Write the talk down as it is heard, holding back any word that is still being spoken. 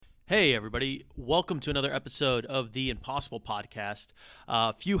Hey, everybody. Welcome to another episode of the Impossible Podcast.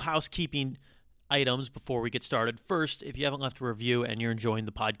 A few housekeeping items before we get started. First, if you haven't left a review and you're enjoying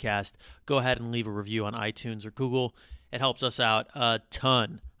the podcast, go ahead and leave a review on iTunes or Google. It helps us out a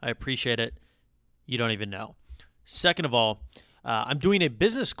ton. I appreciate it. You don't even know. Second of all, I'm doing a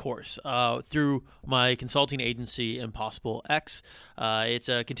business course through my consulting agency, Impossible X. It's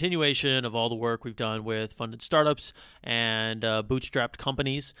a continuation of all the work we've done with funded startups and bootstrapped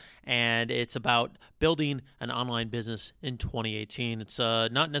companies, and it's about building an online business in 2018. It's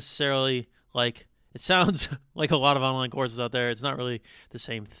not necessarily like it sounds like a lot of online courses out there. It's not really the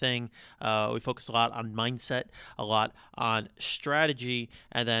same thing. We focus a lot on mindset, a lot on strategy,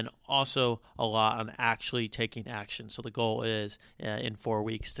 and then also a lot on actually taking action. So the goal is in 4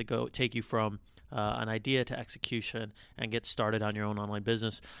 weeks to go take you from an idea to execution and get started on your own online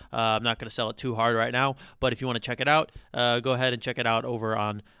business. I'm not going to sell it too hard right now, but if you want to check it out, go ahead and check it out over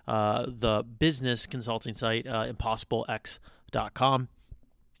on the business consulting site, impossiblex.com.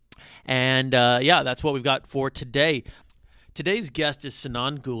 And that's what we've got for today. Today's guest is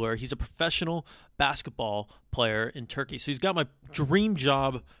Sinan Guler. He's a professional basketball player in Turkey. So he's got my dream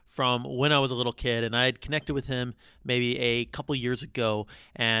job from when I was a little kid, and I had connected with him maybe a couple years ago,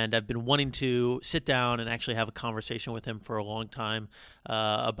 and I've been wanting to sit down and actually have a conversation with him for a long time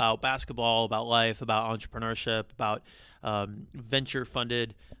about basketball, about life, about entrepreneurship, about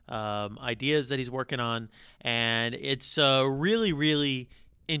venture-funded ideas that he's working on, and it's a really, really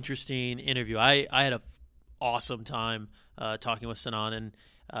interesting interview. I had an awesome time talking with Sinan, and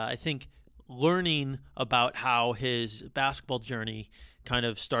I think learning about how his basketball journey kind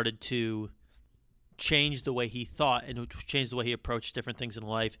of started to change the way he thought and change the way he approached different things in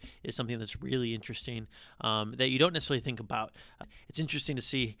life is something that's really interesting that you don't necessarily think about. It's interesting to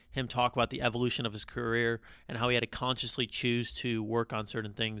see him talk about the evolution of his career and how he had to consciously choose to work on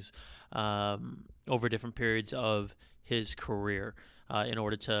certain things over different periods of his career in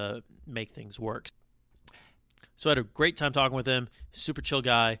order to make things work. So I had a great time talking with him. Super chill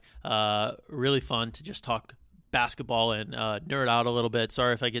guy. Really fun to just talk basketball and nerd out a little bit.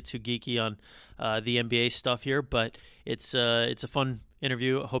 Sorry if I get too geeky on the NBA stuff here, but it's a fun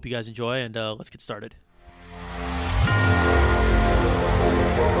interview. I hope you guys enjoy, and let's get started.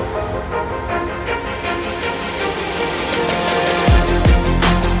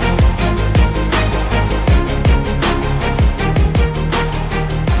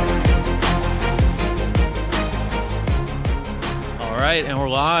 All right, and we're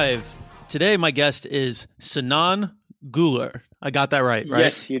live. Today, my guest is Sinan Guler. I got that right?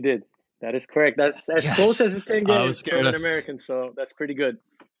 Yes, you did. That is correct. That's as close as it can get for an American, so that's pretty good.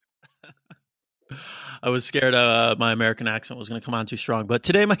 I was scared my American accent was going to come on too strong. But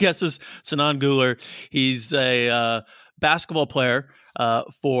today, my guest is Sinan Guler. He's a basketball player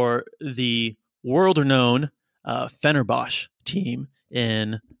for the world-renowned Fenerbahce team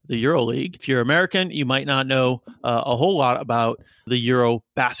in the EuroLeague. If you're American, you might not know a whole lot about the Euro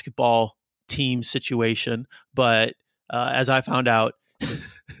basketball team situation, but as I found out,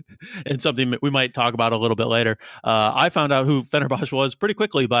 and something we might talk about a little bit later, I found out who Fenerbahce was pretty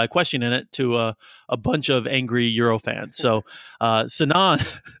quickly by questioning it to a bunch of angry Euro fans. So, Sinan,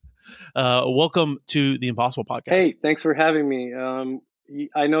 welcome to the Impossible Podcast. Hey, thanks for having me.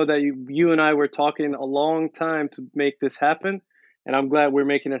 I know that you and I were talking a long time to make this happen, and I'm glad we're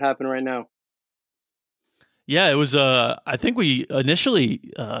making it happen right now. Yeah, it was, I think we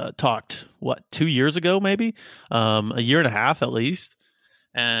initially talked, 2 years ago, maybe? A year and a half at least.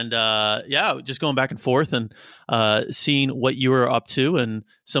 And just going back and forth and seeing what you were up to and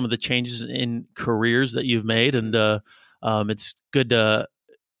some of the changes in careers that you've made. And it's good to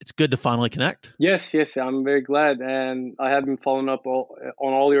finally connect. Yes, I'm very glad. And I have been following up on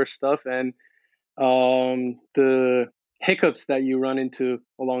all your stuff and the hiccups that you run into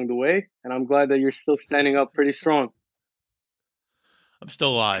along the way, and I'm glad that you're still standing up pretty strong. I'm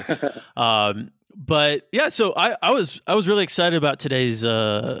still alive. But yeah, so I was really excited about today's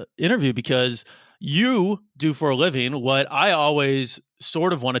interview because you do for a living what I always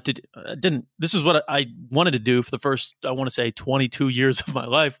sort of wanted to do. This is what I wanted to do for the first, I want to say 22 years of my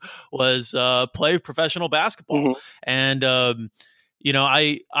life was play professional basketball. Mm-hmm. And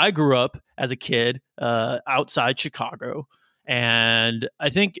I grew up as a kid outside Chicago, and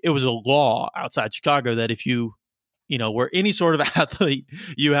I think it was a law outside Chicago that if you were any sort of athlete,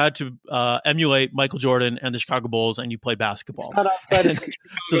 you had to emulate Michael Jordan and the Chicago Bulls, and you played basketball. It's not outside of Chicago,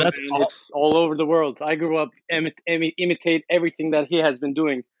 so that's it's all over the world. I grew up imitate everything that he has been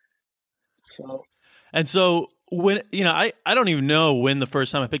doing. So when I don't even know when the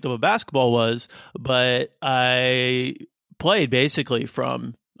first time I picked up a basketball was, but I played basically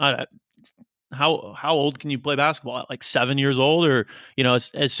from Uh, how old can you play basketball at, like 7 years old? Or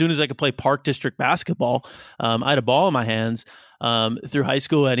as soon as I could play Park District basketball, I had a ball in my hands through high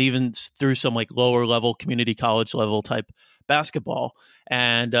school and even through some like lower level community college level type basketball.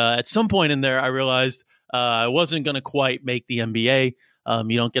 And at some point in there I realized I wasn't going to quite make the NBA.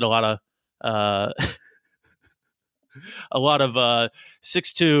 You don't get uh, a lot of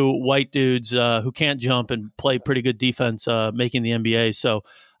 6'2" white dudes who can't jump and play pretty good defense making the NBA. So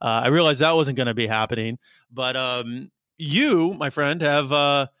I realized that wasn't going to be happening. But you, my friend,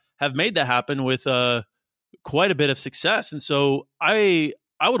 have made that happen with quite a bit of success. And so I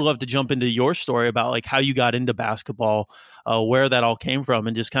would love to jump into your story about like how you got into basketball, where that all came from,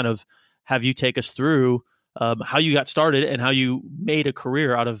 and just kind of have you take us through how you got started and how you made a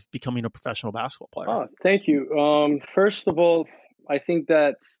career out of becoming a professional basketball player. Oh, thank you. First of all, I think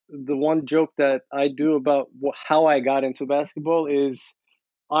that the one joke that I do about how I got into basketball is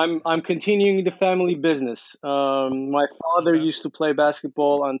I'm continuing the family business. My father Okay. used to play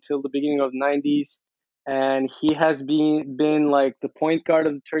basketball until the beginning of '90s, and he has been like the point guard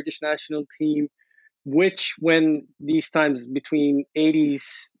of the Turkish national team. Which, when these times between '80s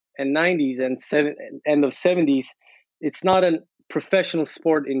and '90s and end of '70s, it's not a professional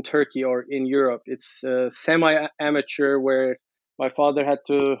sport in Turkey or in Europe. It's semi-amateur, where my father had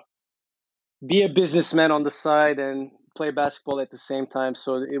to be a businessman on the side and play basketball at the same time.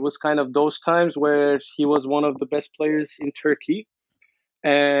 So it was kind of those times where he was one of the best players in Turkey.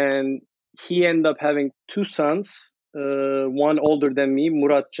 And he ended up having two sons, one older than me,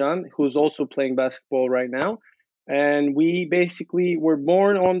 Muratcan, who's also playing basketball right now. And we basically were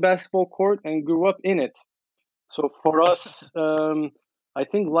born on basketball court and grew up in it. So for us, I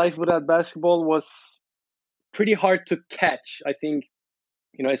think life without basketball was pretty hard to catch. I think,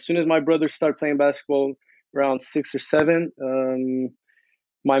 as soon as my brother started playing basketball around 6 or 7,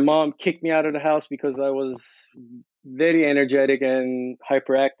 my mom kicked me out of the house because I was very energetic and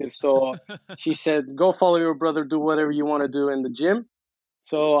hyperactive. So she said, "Go follow your brother, do whatever you want to do in the gym."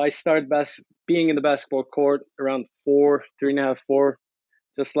 So I started being in the basketball court around 4, 3.5, 4,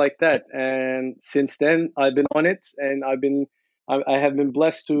 just like that. And since then, I've been on it, and I have been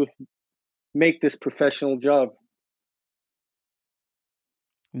blessed to make this professional job.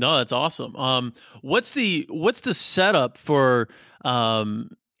 No, that's awesome. What's the setup for um,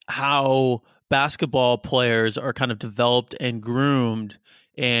 how basketball players are kind of developed and groomed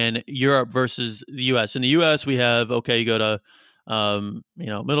in Europe versus the U.S. In the U.S., we have you go to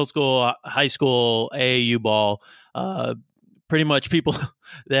middle school, high school, AAU ball. Pretty much people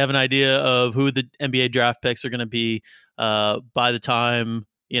they have an idea of who the NBA draft picks are going to be by the time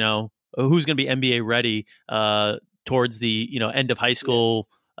who's going to be NBA ready towards the end of high Yeah. school.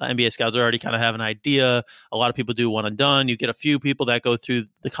 NBA scouts already kind of have an idea. A lot of people do one and done. You get a few people that go through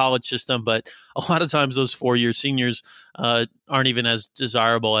the college system, but a lot of times those 4-year seniors aren't even as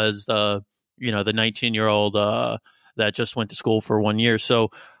desirable as the 19-year-old that just went to school for 1 year.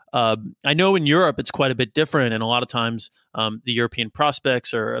 So I know in Europe it's quite a bit different, and a lot of times the European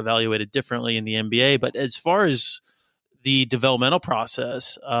prospects are evaluated differently in the NBA. But as far as the developmental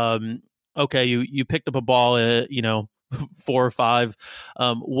process, you picked up a ball at 4 or 5.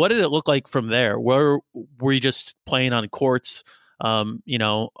 What did it look like from there? Were you just playing on courts,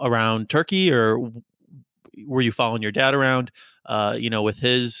 around Turkey, or were you following your dad around, with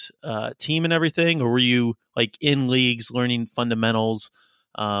his team and everything, or were you like in leagues learning fundamentals,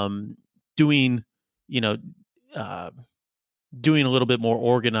 doing, you know, uh, doing a little bit more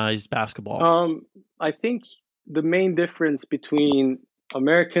organized basketball? I think the main difference between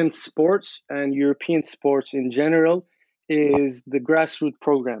American sports and European sports in general is the grassroots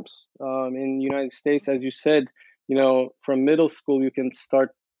programs. In the United States, as you said, from middle school you can start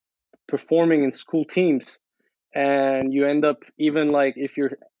performing in school teams, and you end up, even like, if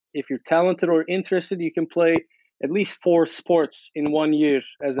you're talented or interested, you can play at least 4 sports in 1 year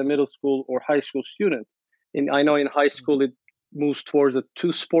as a middle school or high school student. And I know in high school it moves towards a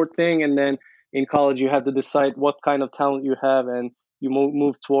 2 sport thing, and then in college you have to decide what kind of talent you have, and you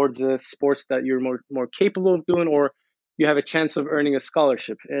move towards the sports that you're more capable of doing, or you have a chance of earning a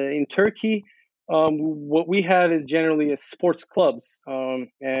scholarship. In Turkey, what we have is generally a sports clubs,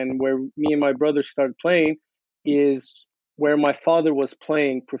 and where me and my brother started playing is where my father was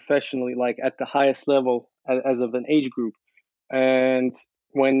playing professionally, like at the highest level as of an age group. And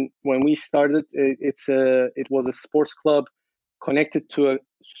when we started, it was a sports club connected to a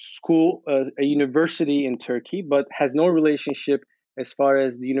school, a university in Turkey, but has no relationship as far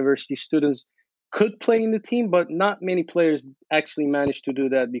as the university students could play in the team, but not many players actually managed to do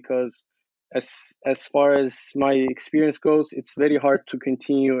that because as far as my experience goes, it's very hard to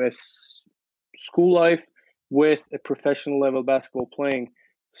continue as school life with a professional level basketball playing.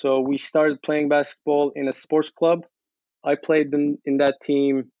 So we started playing basketball in a sports club. I played in that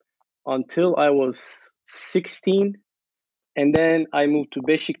team until I was 16, and then I moved to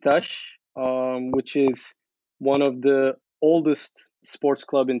Beşiktaş, which is one of the oldest sports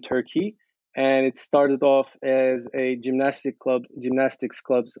club in Turkey, and it started off as a gymnastics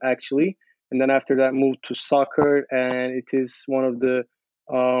clubs actually, and then after that moved to soccer, and it is one of the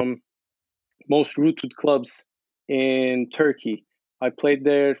um, most rooted clubs in Turkey. I played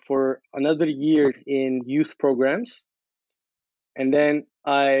there for another year in youth programs, and then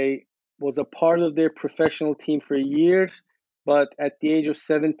I was a part of their professional team for a year. But at the age of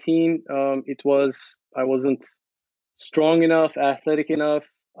 17, I wasn't strong enough, athletic enough.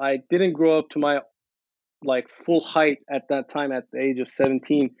 I didn't grow up to my like full height at that time at the age of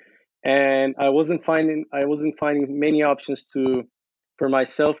 17, and I wasn't finding many options to for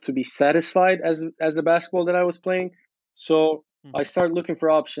myself to be satisfied as the basketball that I was playing. So I Mhm. started looking for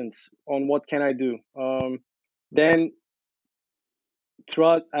options on what can I do. Then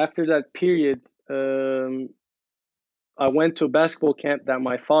throughout after that period, I went to a basketball camp that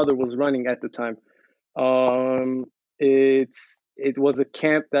my father was running at the time. Um, it was a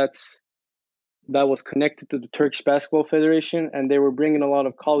camp that was connected to the Turkish Basketball Federation, and they were bringing a lot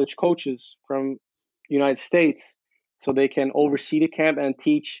of college coaches from United States so they can oversee the camp and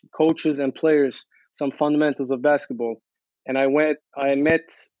teach coaches and players some fundamentals of basketball. And I met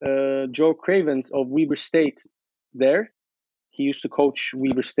Joe Cravens of Weber State there. He used to coach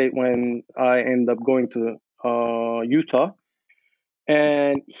Weber State when I ended up going to Utah,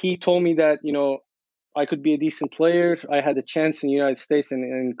 and he told me that I could be a decent player. I had a chance in the United States and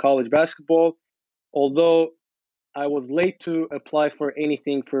in college basketball, although I was late to apply for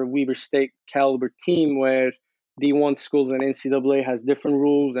anything for Weber State caliber team, where D1 schools and NCAA has different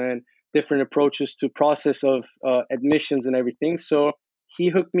rules and different approaches to process of admissions and everything. So he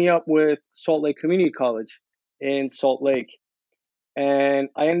hooked me up with Salt Lake Community College in Salt Lake, and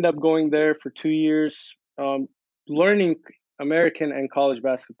I ended up going there for 2 years, learning American and college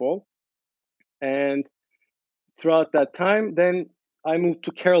basketball. And throughout that time, then I moved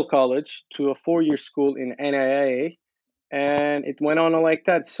to Carroll College, to a 4 year school in NIA, and it went on like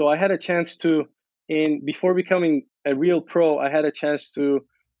that. So I had a chance to, in before becoming a real pro, I had a chance to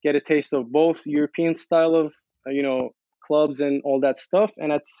get a taste of both European style of clubs and all that stuff,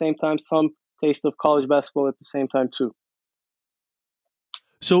 and at the same time some taste of college basketball at the same time too.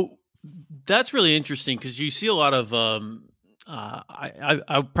 So that's really interesting because you see a lot of.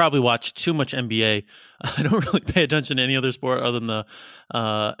 I probably watch too much NBA. I don't really pay attention to any other sport other than the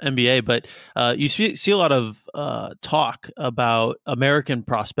NBA. But you see a lot of talk about American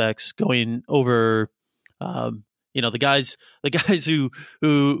prospects going over. The guys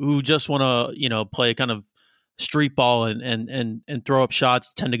who just want to play kind of street ball and throw up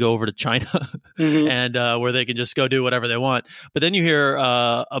shots tend to go over to China Mm-hmm. and where they can just go do whatever they want. But then you hear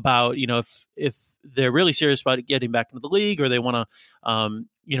about if they're really serious about getting back into the league or they want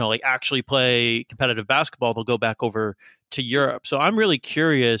to like actually play competitive basketball, they'll go back over to Europe. So I'm really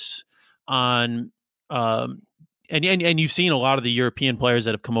curious on and you've seen a lot of the European players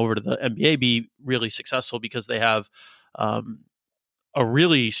that have come over to the NBA be really successful because they have um, a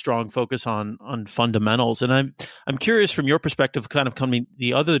really strong focus on fundamentals. And I'm curious from your perspective, kind of coming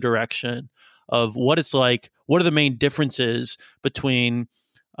the other direction of what it's like. What are the main differences between,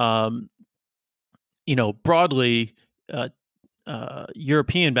 broadly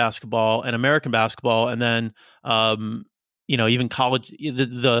European basketball and American basketball, and then even college,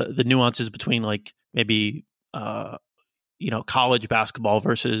 the nuances between like maybe college basketball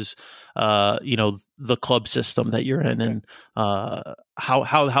versus the club system that you're in, Okay. and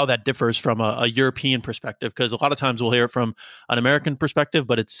how that differs from a European perspective, because a lot of times we'll hear it from an American perspective,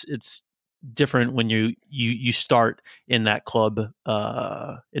 but it's different when you start in that club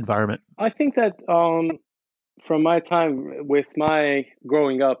environment. I think that from my time with my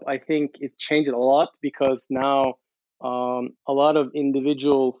growing up, I think it changed a lot because now a lot of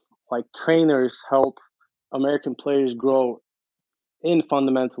individual like trainers help American players grow in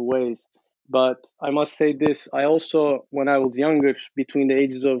fundamental ways. But I must say this: I also, when I was younger, between the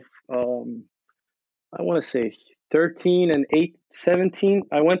ages of I want to say 13 and 17,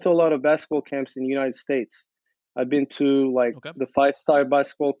 I went to a lot of basketball camps in the United States. I've been to like Okay. the five-star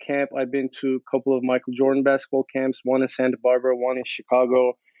basketball camp. I've been to a couple of Michael Jordan basketball camps, one in Santa Barbara, one in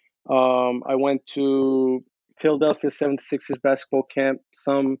Chicago. I went to Philadelphia 76ers basketball camp,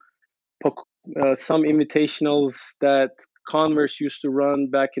 some invitationals that Converse used to run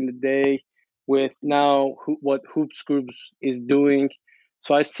back in the day. with now what Hoops Groups is doing.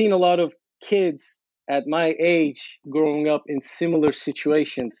 So I've seen a lot of kids at my age growing up in similar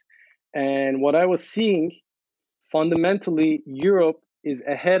situations. And what I was seeing, fundamentally, Europe is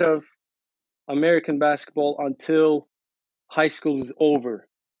ahead of American basketball until high school is over.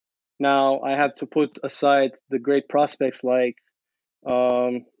 Now, I have to put aside the great prospects like,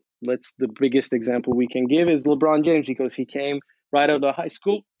 um, the biggest example we can give is LeBron James, because he came right out of high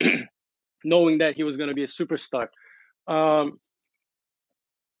school knowing that he was going to be a superstar. Um,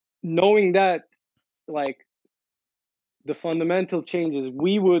 Knowing that, like, the fundamental changes,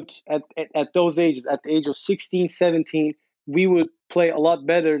 we would, at those ages, at the age of 16, 17, we would play a lot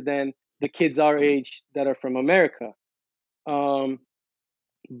better than the kids our age that are from America.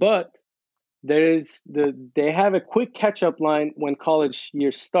 But they have a quick catch up line when college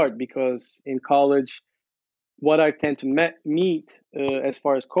years start, because in college, what I tend to meet as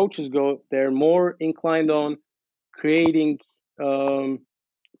far as coaches go, they're more inclined on creating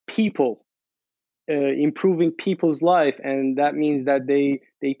people, improving people's life, and that means that they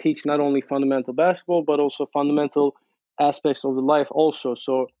teach not only fundamental basketball but also fundamental aspects of the life also.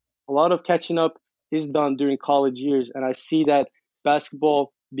 So a lot of catching up is done during college years, and I see that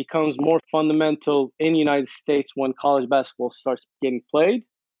basketball becomes more fundamental in the United States when college basketball starts getting played,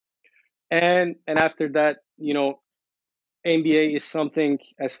 and after that, NBA is something,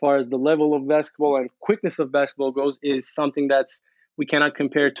 as far as the level of basketball and quickness of basketball goes, is something that's we cannot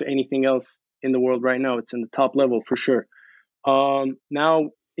compare to anything else in the world right now. It's in the top level for sure.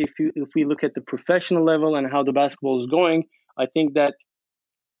 Now, if we look at the professional level and how the basketball is going, I think that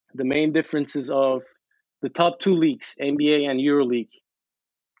the main differences of the top two leagues, NBA and EuroLeague,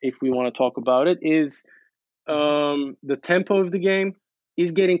 if we want to talk about it, is the tempo of the game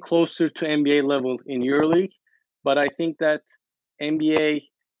is getting closer to NBA level in EuroLeague, but I think that NBA,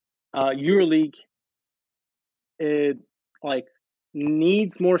 EuroLeague, it like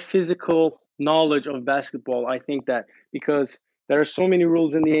needs more physical knowledge of basketball. I think that because there are so many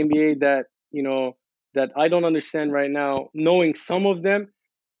rules in the NBA that that I don't understand right now. Knowing some of them,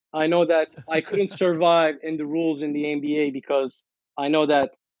 I know that I couldn't survive in the rules in the NBA, because I know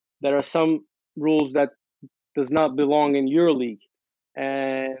that there are some rules that does not belong in EuroLeague,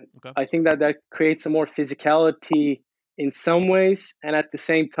 and Okay. I think that creates a more physicality in some ways, and at the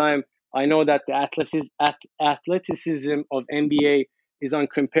same time, I know that the athleticism of NBA is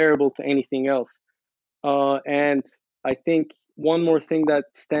uncomparable to anything else. And I think one more thing that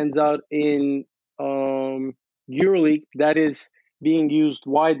stands out in EuroLeague that is being used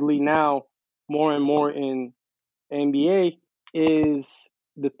widely now, more and more in NBA, is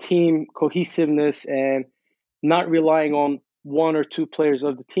the team cohesiveness and not relying on one or two players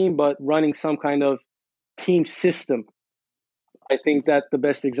of the team, but running some kind of team system. I think that the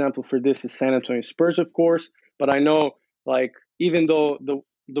best example for this is San Antonio Spurs, of course. But I know, like, even though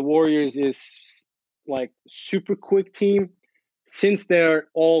the Warriors is like super quick team, since they're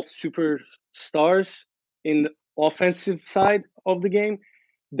all superstars in the offensive side of the game,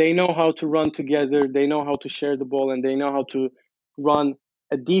 they know how to run together, they know how to share the ball, and they know how to run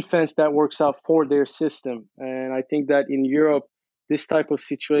a defense that works out for their system. And I think that in Europe, this type of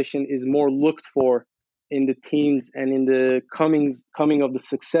situation is more looked for in the teams and in the coming of the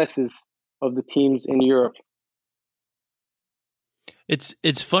successes of the teams in Europe.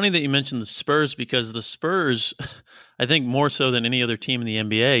 It's funny that you mentioned the Spurs, because the Spurs, I think more so than any other team in the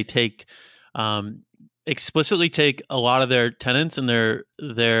NBA, explicitly take a lot of their tenets and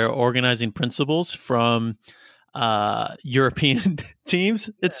their organizing principles from European teams.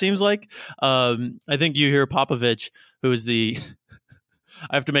 It seems like I think you hear Popovich, who is the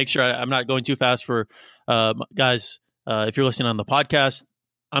I have to make sure I'm not going too fast for guys. If you're listening on the podcast,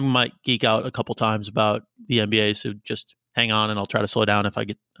 I might geek out a couple times about the NBA, so just hang on and I'll try to slow down if I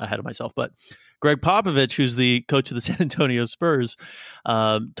get ahead of myself. But Greg Popovich, who's the coach of the San Antonio Spurs,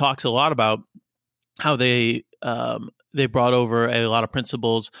 talks a lot about how they brought over a lot of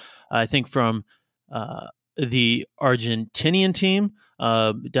principles, I think, from the Argentinian team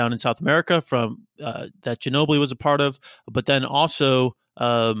down in South America, from that Ginobili was a part of, but then also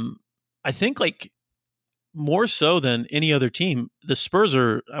I think, like, more so than any other team, the Spurs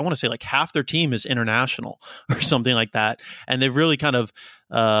are, I want to say, like, half their team is international or something like that. And they've really kind of,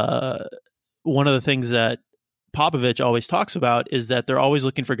 one of the things that Popovich always talks about is that they're always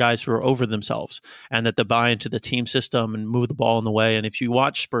looking for guys who are over themselves and that they buy into the team system and move the ball in the way. And if you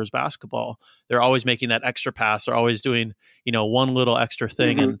watch Spurs basketball, they're always making that extra pass. They're always doing, one little extra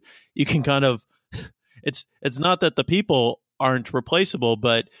thing. Mm-hmm. And you can kind of, it's not that the people aren't replaceable,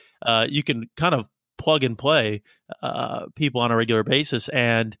 but you can kind of plug and play people on a regular basis.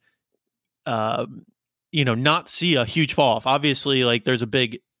 And not see a huge fall off. Obviously, like there's a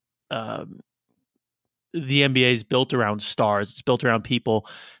big, the NBA is built around stars. It's built around people,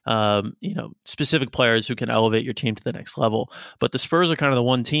 specific players who can elevate your team to the next level. But the Spurs are kind of the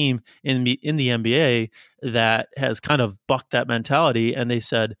one team in the NBA that has kind of bucked that mentality, and they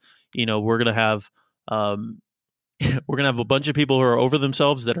said, we're gonna have. We're going to have a bunch of people who are over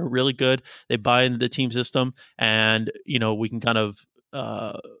themselves that are really good. They buy into the team system, and we can kind of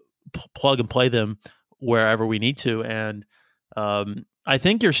plug and play them wherever we need to. And I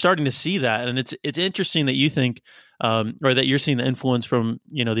think you're starting to see that, and it's interesting that you think, or that you're seeing the influence from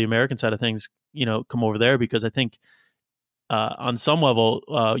the American side of things, come over there, because I think on some level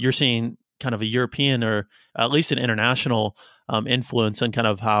you're seeing kind of a European or at least an international influence on kind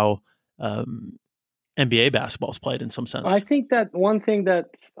of how NBA basketball is played in some sense. I think that one thing that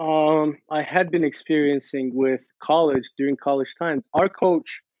I had been experiencing with college during college time, our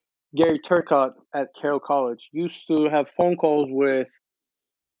coach, Gary Turcotte at Carroll College, used to have phone calls with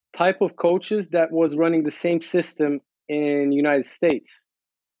type of coaches that was running the same system in United States.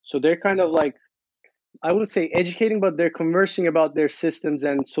 So they're kind of like, I wouldn't say educating, but they're conversing about their systems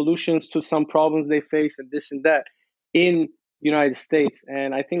and solutions to some problems they face and this and that in United States.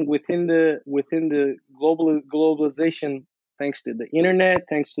 And I think within the globalization, thanks to the internet,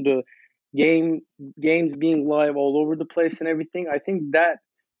 thanks to the games being live all over the place and everything, I think that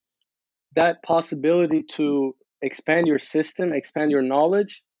possibility to expand your system, expand your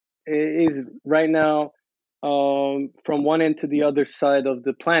knowledge, is right now from one end to the other side of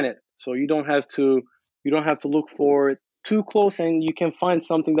the planet. So you don't have to look for it too close, and you can find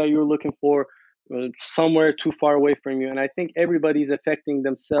something that you're looking for somewhere too far away from you. And I think everybody's affecting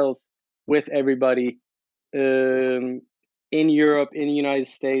themselves with everybody in Europe, in the United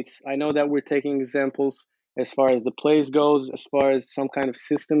States. I know that we're taking examples as far as the plays goes, as far as some kind of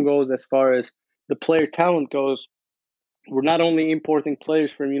system goes, as far as the player talent goes. We're not only importing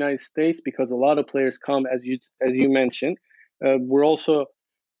players from the United States, because a lot of players come, as you mentioned. We're also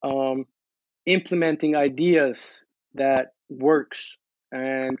implementing ideas that works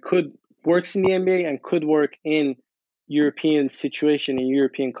in the NBA and could work in European situation, in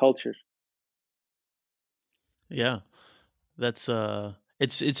European culture. Yeah, that's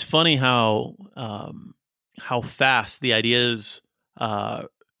it's funny how fast the ideas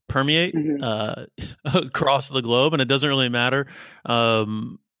permeate across the globe, and it doesn't really matter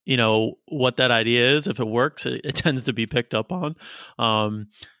what that idea is. If it works, it tends to be picked up on,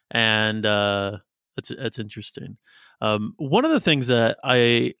 and that's interesting. One of the things that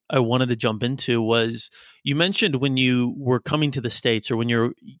I wanted to jump into was, you mentioned when you were coming to the States, or when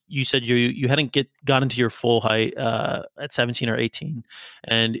you said you hadn't got into your full height at 17 or 18,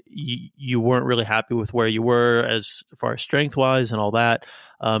 and you weren't really happy with where you were as far as strength wise and all that,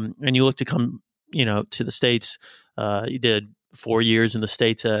 and you looked to come to the States. You did 4 years in the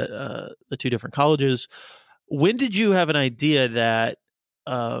States at the two different colleges. When did you have an idea that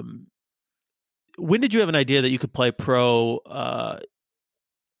you could play pro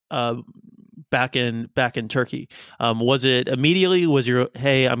back in Turkey? Was it immediately? Was your,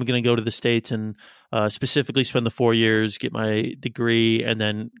 hey, I'm going to go to the States and specifically spend the 4 years, get my degree, and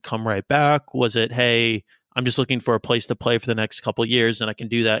then come right back? Was it, hey, I'm just looking for a place to play for the next couple of years, and I can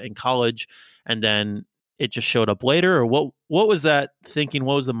do that in college, and then it just showed up later? Or what was that thinking?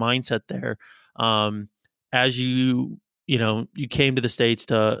 What was the mindset there as you came to the States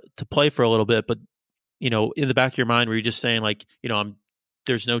to play for a little bit, but in the back of your mind, were you just saying, like,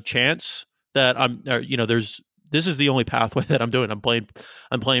 there's no chance that this is the only pathway that I'm doing. I'm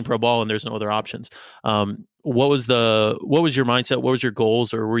playing pro ball, and there's no other options. What was your mindset? What was your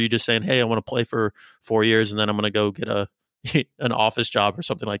goals? Or were you just saying, hey, I want to play for 4 years, and then I'm going to go get an office job or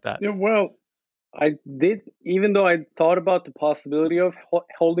something like that? Yeah, well, I did, even though I thought about the possibility of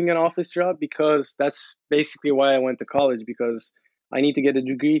holding an office job, because that's basically why I went to college, because I need to get a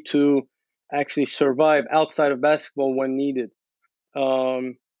degree to actually survive outside of basketball when needed.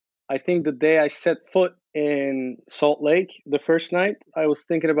 I think the day I set foot in Salt Lake, the first night, I was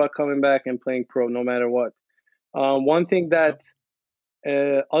thinking about coming back and playing pro no matter what. One thing that,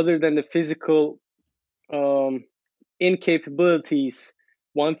 other than the physical incapabilities,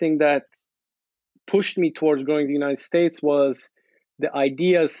 one thing that pushed me towards going to the United States was the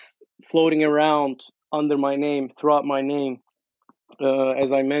ideas floating around under my name, throughout my name.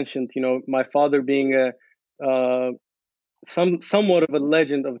 As I mentioned, my father being somewhat of a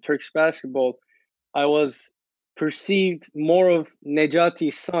legend of Turkish basketball, I was perceived more of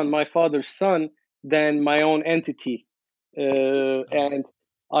Necati's son, my father's son, than my own entity, and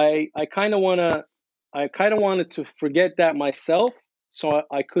I kind of wanted to forget that myself, so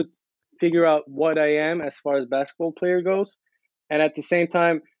I could figure out what I am as far as basketball player goes. And at the same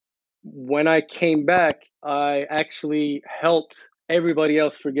time, when I came back, I actually helped everybody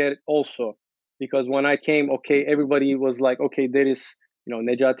else forget it also. Because when I came, okay, everybody was like, okay, there is,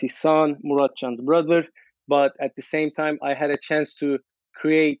 Nejati's son, Muratcan's brother. But at the same time, I had a chance to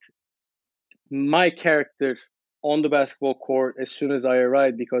create my character on the basketball court as soon as I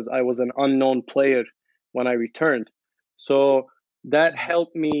arrived because I was an unknown player when I returned. So that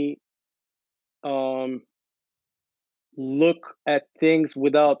helped me um, look at things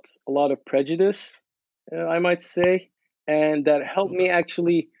without a lot of prejudice, I might say. And that helped me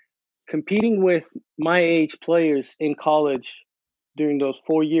actually competing with my age players in college during those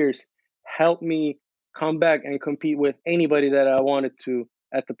 4 years helped me come back and compete with anybody that I wanted to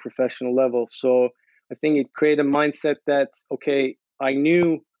at the professional level. So I think it created a mindset that, okay, I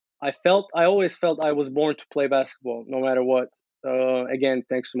always felt I was born to play basketball no matter what. Again,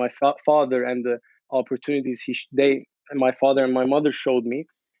 thanks to my father and the opportunities my father and my mother showed me.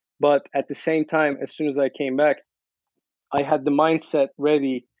 But at the same time, as soon as I came back, I had the mindset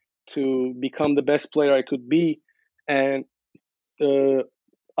ready to become the best player I could be, and uh,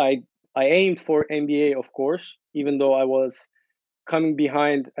 I I aimed for NBA, of course, even though I was coming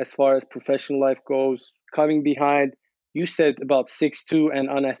behind as far as professional life goes. Coming behind, you said about 6'2" and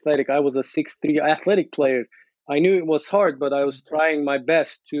unathletic. I was a 6'3" athletic player. I knew it was hard, but I was trying my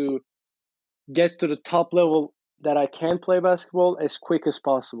best to get to the top level that I can play basketball as quick as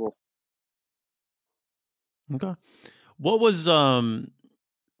possible. Okay. What was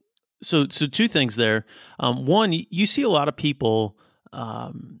so two things there. One, you see a lot of people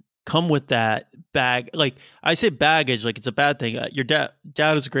come with that like I say baggage, like it's a bad thing. Your dad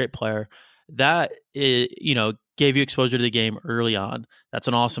is a great player. That is, gave you exposure to the game early on. That's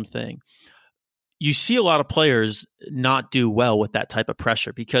an awesome thing. You see a lot of players not do well with that type of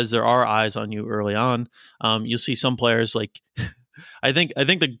pressure because there are eyes on you early on. You'll see some players like I think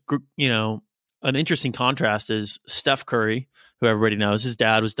an interesting contrast is Steph Curry, who everybody knows. His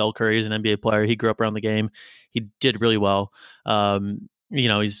dad was Del Curry. He's an NBA player. He grew up around the game. He did really well.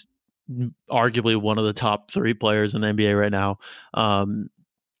 He's arguably one of the top 3 players in the NBA right now.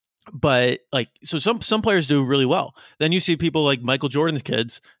 But like, so some players do really well. Then you see people like Michael Jordan's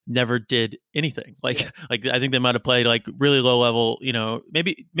kids never did anything. Like I think they might have played like really low level,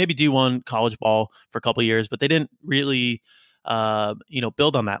 maybe D1 college ball for a couple of years, but they didn't really,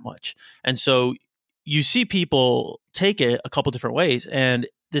 build on that much. And so you see people take it a couple different ways. And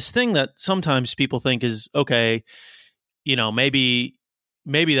this thing that sometimes people think is okay, maybe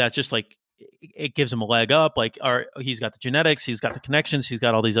that's just like it gives him a leg up, like he's got the genetics, he's got the connections, he's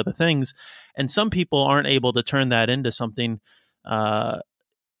got all these other things, and some people aren't able to turn that into something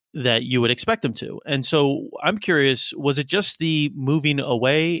that you would expect them to. And so I'm curious, was it just the moving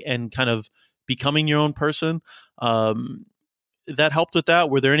away and kind of becoming your own person that helped with that?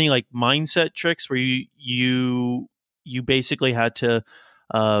 Were there any like mindset tricks where you basically had to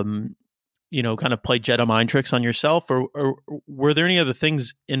kind of play Jedi mind tricks on yourself, or were there any other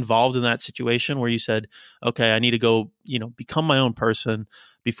things involved in that situation where you said, okay, I need to go, become my own person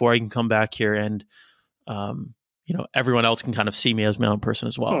before I can come back here and, everyone else can kind of see me as my own person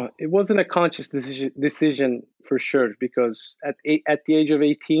as well? It wasn't a conscious decision for sure, because at the age of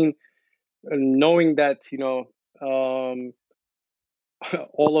 18, knowing that,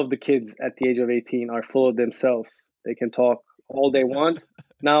 all of the kids at the age of 18 are full of themselves. They can talk all they want.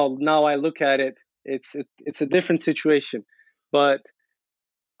 Now I look at it, it's a different situation. But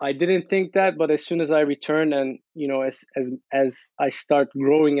I didn't think that, but as soon as I returned and, as I start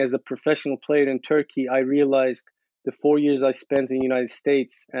growing as a professional player in Turkey, I realized the 4 years I spent in the United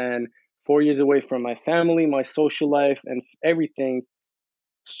States and 4 years away from my family, my social life, and everything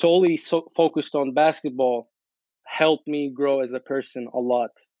solely focused on basketball helped me grow as a person a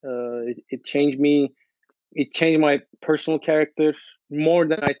lot. It changed me. It changed my personal character more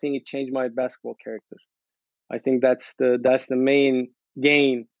than I think it changed my basketball character. I think that's the main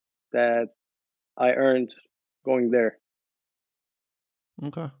gain that I earned going there.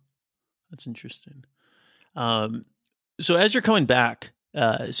 Okay, that's interesting. So as you're coming back,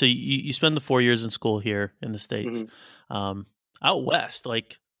 so you spend the 4 years in school here in the States, out west,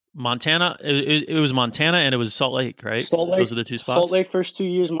 like Montana. It was Montana and it was Salt Lake, right? Salt Lake. Those are the 2 spots. Salt Lake first 2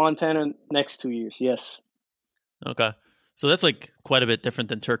 years, Montana next 2 years. Yes. Okay, so that's like quite a bit different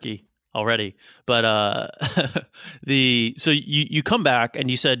than Turkey already. But so you come back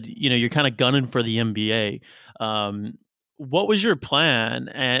and you said you're kind of gunning for the NBA. What was your plan?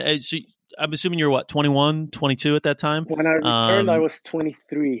 And so I'm assuming you're what, 21, 22 at that time? When I returned, I was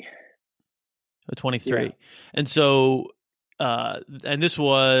 23. 23. Yeah. And so and this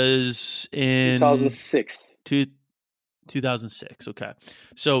was in 2006. 2006. Okay.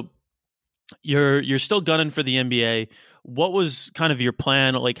 So you're still gunning for the NBA. What was kind of your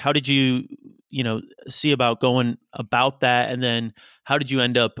plan? Like, how did you, see about going about that? And then how did you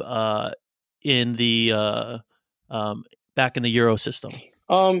end up in the back in the Euro system?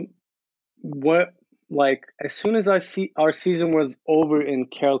 What like as soon as I see our season was over in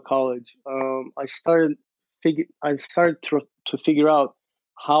Carroll College, I started to figure out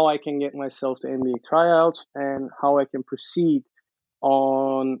how I can get myself to NBA tryouts and how I can proceed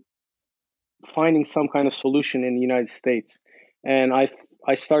on finding some kind of solution in the United States. And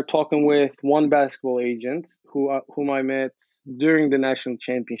I start talking with one basketball agent whom I met during the national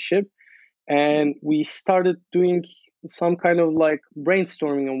championship, and we started doing some kind of like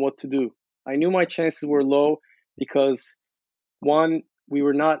brainstorming on what to do. I knew my chances were low because one, we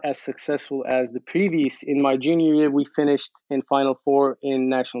were not as successful as the previous. In my junior year, we finished in Final Four in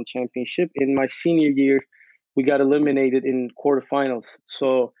national championship. In my senior year, we got eliminated in quarterfinals.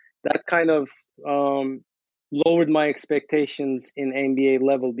 So that kind of lowered my expectations in NBA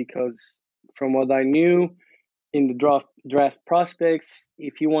level because from what I knew in the draft prospects,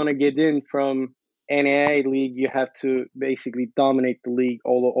 if you want to get in from NAIA league, you have to basically dominate the league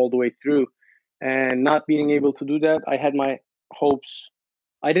all the way through. And not being able to do that, I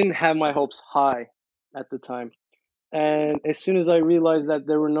didn't have my hopes high at the time. And as soon as I realized that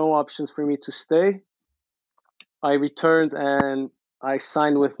there were no options for me to stay, I returned and I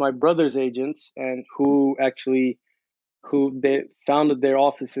signed with my brother's agents, and who they founded their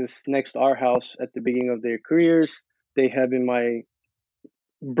offices next to our house at the beginning of their careers. They have been my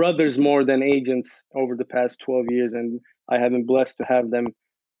brothers more than agents over the past 12 years, and I have been blessed to have them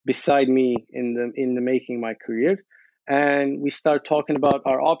beside me in the making my career. And we start talking about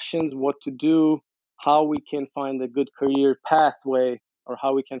our options, what to do, how we can find a good career pathway, or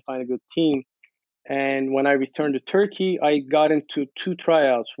how we can find a good team. And when I returned to Turkey, I got into two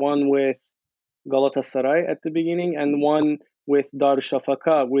tryouts, one with Galatasaray at the beginning and one with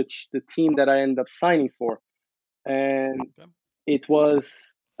Darüşşafaka, which the team that I ended up signing for. And it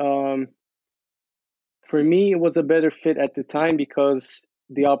was, for me, it was a better fit at the time because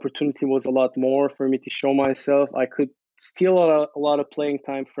the opportunity was a lot more for me to show myself. I could steal a lot of playing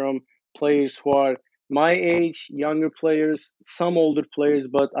time from players who are my age, younger players, some older players,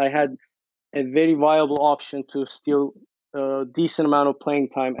 but I had a very viable option to steal a decent amount of playing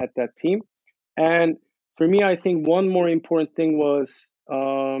time at that team. And for me, I think one more important thing was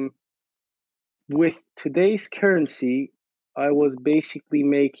with today's currency, I was basically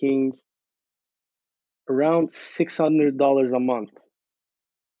making around $600 a month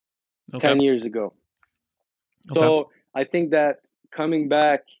 10 years ago. Okay. So I think that coming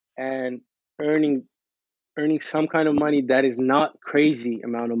back and earning some kind of money that is not crazy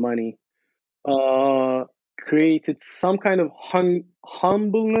amount of money created some kind of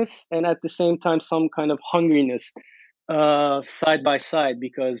humbleness and at the same time some kind of hungriness side by side,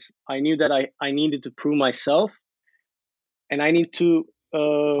 because I knew that I needed to prove myself and I need to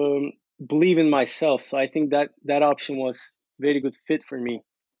believe in myself. So I think that option was very good fit for me.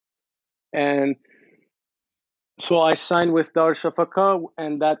 And so I signed with Darüşşafaka,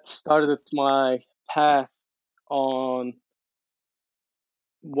 and that started my path on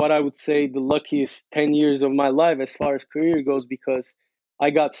what I would say the luckiest 10 years of my life as far as career goes, because I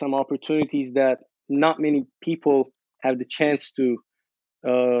got some opportunities that not many people have the chance to.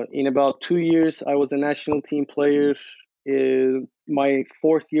 In about 2 years, I was a national team player. In my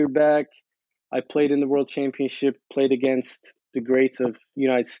fourth year back, I played in the World Championship, played against the greats of the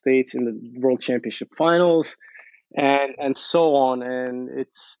United States in the World Championship finals, and so on. And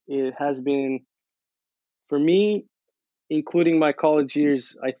it has been, for me, including my college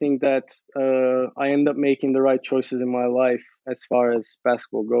years, I think that I end up making the right choices in my life as far as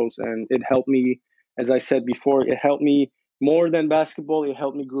basketball goes. And it helped me, as I said before, it helped me more than basketball. It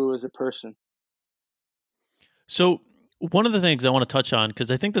helped me grow as a person. So one of the things I want to touch on,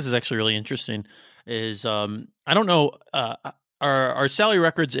 because I think this is actually really interesting, is I don't know, are salary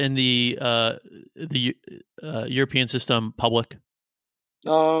records in the European system public?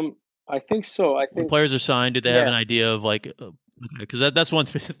 I think so. I think when players are signed, do they have an idea of like, because that's one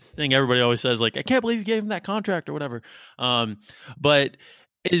thing everybody always says, like, I can't believe you gave him that contract or whatever. But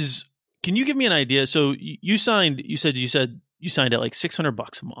can you give me an idea? So you said you signed at like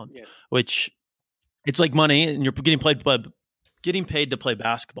 $600 a month, which it's like money, and you're getting paid to play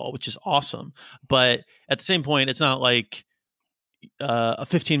basketball, which is awesome. But at the same point, it's not like a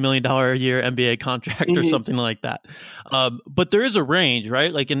 $15 million a year NBA contract or something like that. But there is a range,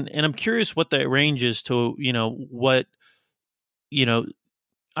 right? Like, and I'm curious what that range is to, what you know,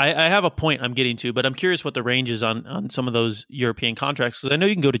 I have a point I'm getting to, but I'm curious what the range is on some of those European contracts, because I know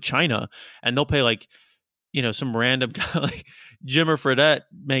you can go to China and they'll pay like, some random guy like Jimmer Fredette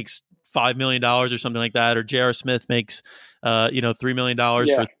makes $5 million or something like that, or J.R. Smith makes $3 million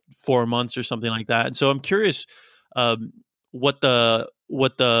Yeah. for 4 months or something like that. And so I'm curious what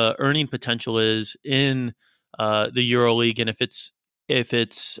the earning potential is in the EuroLeague, and if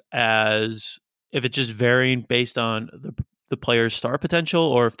it's just varying based on the player's star potential,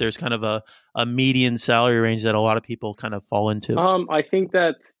 or if there's kind of a median salary range that a lot of people kind of fall into. I think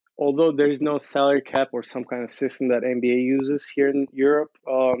that although there is no salary cap or some kind of system that NBA uses here in Europe,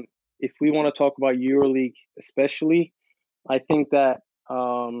 if we want to talk about EuroLeague especially, I think that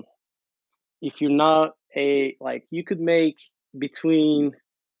if you're not you could make between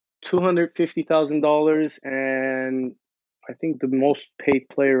 $250,000 and I think the most paid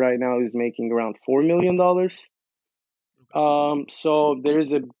player right now is making around $4 million. So there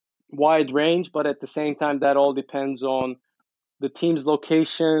is a wide range, but at the same time, that all depends on the team's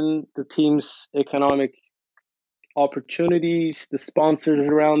location, the team's economic opportunities, the sponsors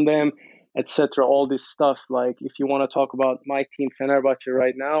around them, etc. All this stuff. Like if you want to talk about my team, Fenerbahce,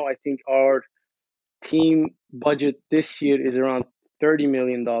 right now, I think our team budget this year is around $30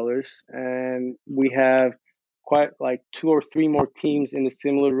 million, and we have quite like 2 or 3 more teams in a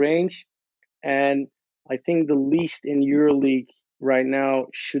similar range. And I think the least in EuroLeague right now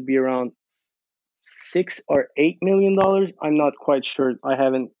should be around $6 or $8 million. I'm not quite sure. I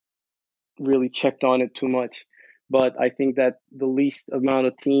haven't really checked on it too much, but I think that the least amount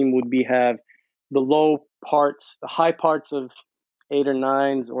of team would be have the high parts of 8 or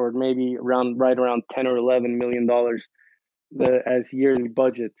 9s, or maybe right around $10 or $11 million as yearly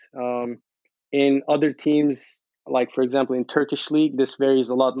budget. In other teams, like for example in Turkish league, this varies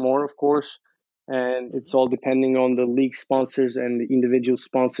a lot more, of course, and it's all depending on the league sponsors and the individual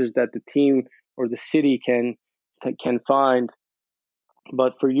sponsors that the team or the city can find.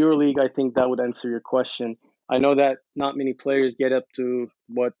 But for EuroLeague, I think that would answer your question. I know that not many players get up to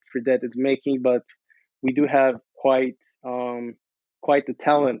what Fredette is making, but we do have quite the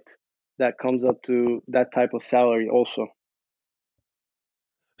talent that comes up to that type of salary also.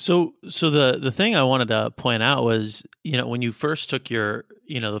 So the thing I wanted to point out was, when you first took your,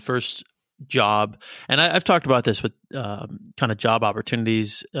 the first job, and I've talked about this with kind of job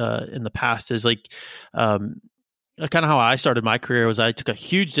opportunities in the past, is like kind of how I started my career was I took a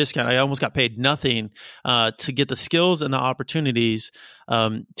huge discount. I almost got paid nothing to get the skills and the opportunities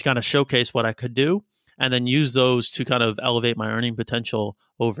to kind of showcase what I could do, and then use those to kind of elevate my earning potential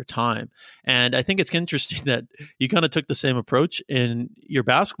over time. And I think it's interesting that you kind of took the same approach in your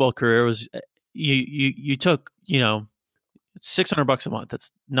basketball career. Was you took $600 a month.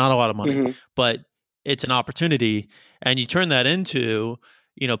 That's not a lot of money, Mm-hmm. but it's an opportunity, and you turn that into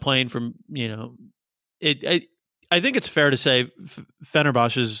playing from it. I think it's fair to say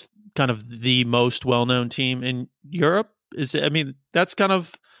Fenerbahce is kind of the most well-known team in Europe. That's kind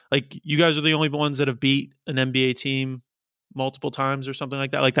of like you guys are the only ones that have beat an NBA team multiple times or something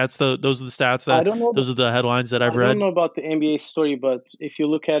like that. Like those are the stats I don't know. those are the headlines that I've read. I don't know about the NBA story, but if you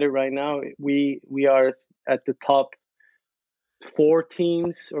look at it right now, we are at the top 4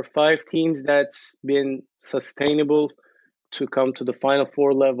 teams or 5 teams that's been sustainable to come to the Final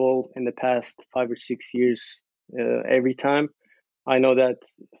Four level in the past 5 or 6 years. Every time, I know that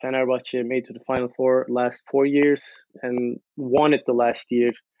Fenerbahce made to the Final Four last 4 years and won it the last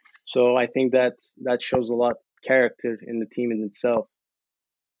year. So I think that shows a lot of character in the team in itself.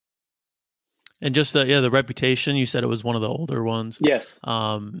 And just the reputation. You said it was one of the older ones. Yes.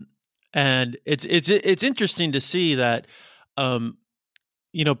 And it's interesting to see that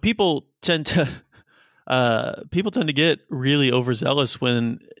people tend to get really overzealous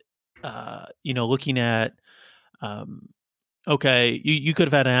when looking at okay, you could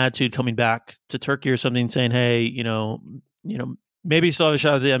have had an attitude coming back to Turkey or something, saying, hey, maybe you still have a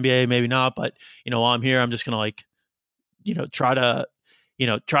shot at the NBA, maybe not, but while I'm here, I'm just gonna try to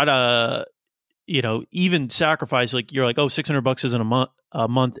even sacrifice, like you're like, oh, $600 isn't a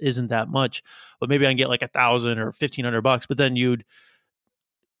month isn't that much, but maybe I can get like $1,000 or $1,500, but then you'd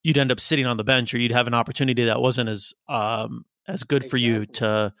end up sitting on the bench, or you'd have an opportunity that wasn't as good for you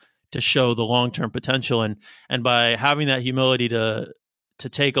to show the long-term potential. And by having that humility to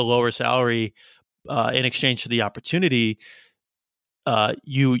take a lower salary in exchange for the opportunity,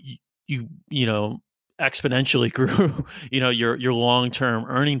 you exponentially grew, your long-term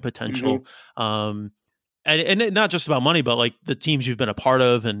earning potential. Mm-hmm. And not just about money, but like the teams you've been a part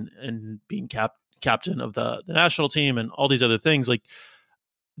of and being captain of the national team and all these other things. Like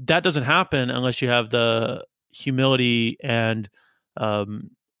that doesn't happen unless you have the humility and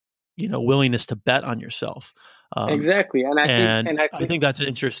um, willingness to bet on yourself. Um, Exactly. And I think and and I I think think that's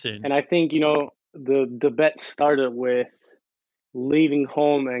interesting. and I think, the bet started with leaving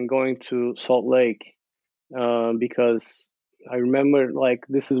home and going to Salt Lake, because I remember, like,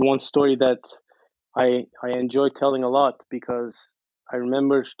 this is one story that I enjoy telling a lot, because I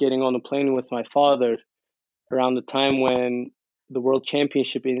remember getting on a plane with my father around the time when the World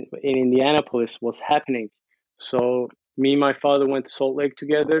Championship in Indianapolis was happening. So me and my father went to Salt Lake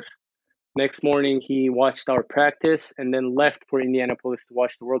together. Next morning, he watched our practice and then left for Indianapolis to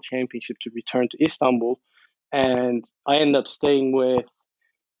watch the World Championship to return to Istanbul. And I ended up staying with,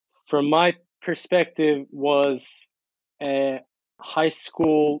 from my perspective, was a high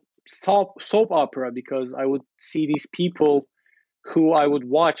school soap opera, because I would see these people who I would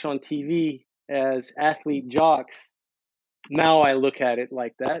watch on TV as athlete jocks. Now I look at it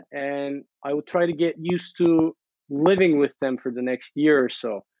like that, and I would try to get used to living with them for the next year or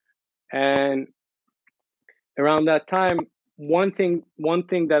so. And around that time, one thing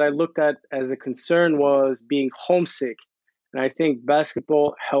that I looked at as a concern was being homesick. And I think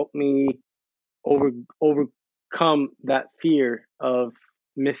basketball helped me over overcome that fear of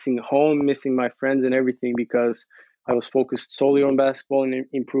missing home, missing my friends and everything, because I was focused solely on basketball and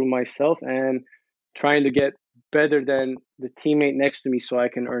improve myself and trying to get better than the teammate next to me so I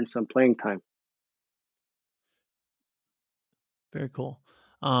can earn some playing time. Very cool.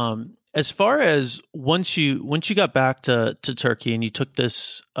 As far as once you got back to Turkey and you took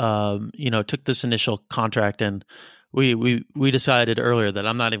this took this initial contract, and we decided earlier that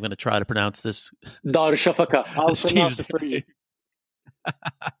I'm not even going to try to pronounce Darüşşafaka. I'll this team's pronounce it for you. name.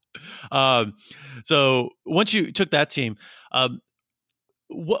 um, so once you took that team, um,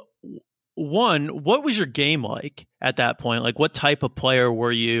 what what was your game like at that point? Like, what type of player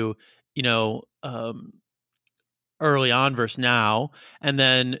were you? You know, early on versus now, and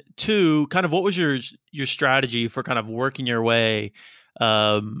then two, kind of what was your strategy for kind of working your way,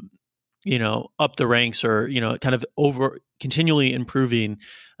 um, up the ranks, or kind of over continually improving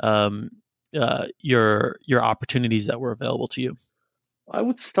um, your opportunities that were available to you. I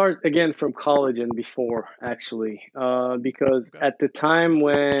would start again from college and before, actually, because Okay. at the time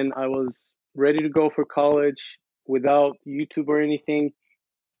when I was ready to go for college without YouTube or anything,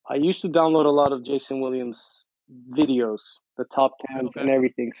 I used to download a lot of Jason Williams videos, the top tens and Okay.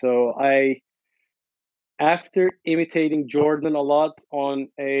 everything. So after imitating Jordan a lot on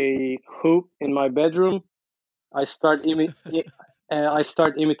a hoop in my bedroom, I start imi- I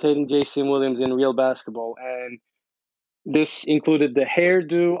start imitating Jason Williams in real basketball, and this included the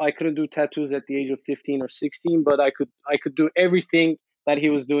hairdo. I couldn't do tattoos at the age of 15 or 16, but I could do everything that he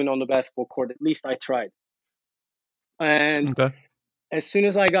was doing on the basketball court. At least I tried. And Okay. as soon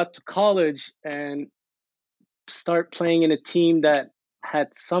as I got to college and start playing in a team that had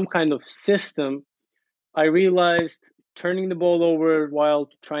some kind of system, I realized turning the ball over while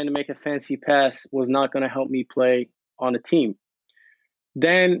trying to make a fancy pass was not going to help me play on a team.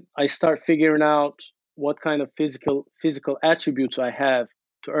 Then I start figuring out what kind of physical attributes I have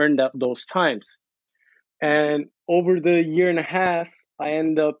to earn those times. And over the year and a half, I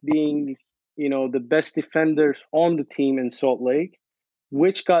end up being, the best defender on the team in Salt Lake,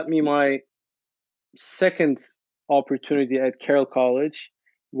 which got me my second opportunity at Carroll College,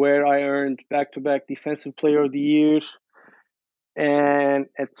 where I earned back-to-back Defensive Player of the Year and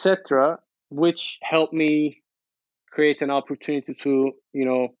etc., which helped me create an opportunity to,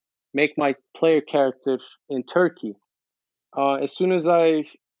 make my player character in Turkey. As soon as I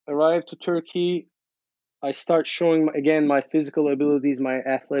arrived to Turkey, I start showing again my physical abilities, my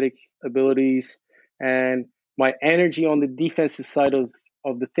athletic abilities, and my energy on the defensive side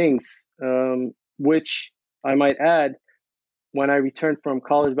of the things, which I might add, when I returned from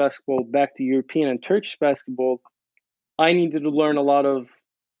college basketball back to European and Turkish basketball, I needed to learn a lot of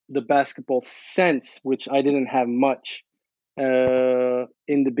the basketball sense, which I didn't have much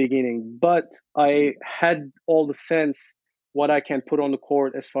in the beginning. But I had all the sense what I can put on the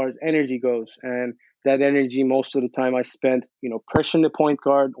court as far as energy goes, and that energy most of the time I spent, pressuring the point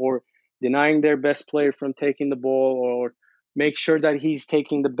guard or denying their best player from taking the ball, or make sure that he's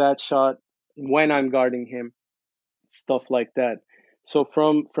taking the bad shot when I'm guarding him, stuff like that. So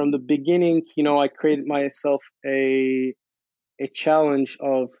from the beginning, I created myself a challenge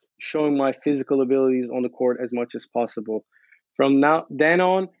of showing my physical abilities on the court as much as possible. From now then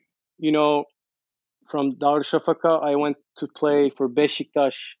on, you know, from Darüşşafaka, I went to play for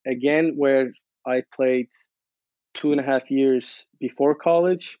Beşiktaş again, where I played 2.5 years before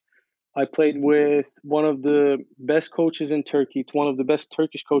college. I played with one of the best coaches in Turkey, one of the best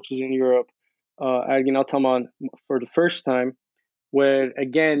Turkish coaches in Europe, Ergin Ataman for the first time, where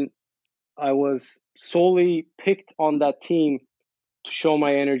again I was solely picked on that team to show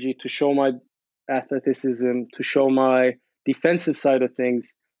my energy, to show my athleticism, to show my defensive side of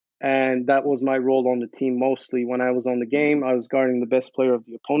things. And that was my role on the team mostly. When I was on the game, I was guarding the best player of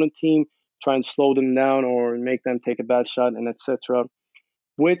the opponent team, trying to slow them down or make them take a bad shot, and etc.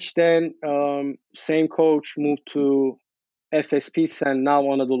 Which then, same coach moved to FSP Sen, now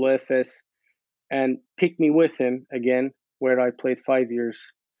Anadolu Efes, and picked me with him again, where I played 5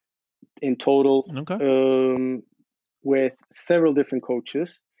 years in total. Okay. With several different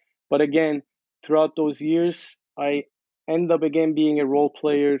coaches. But again, throughout those years, I end up again being a role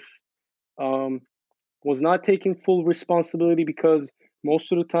player. Um, was not taking full responsibility because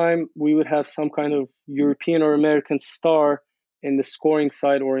most of the time we would have some kind of European or American star in the scoring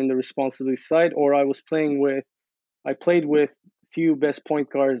side or in the responsibility side, or I played with few best point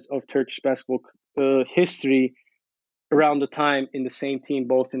guards of Turkish basketball history around the time in the same team,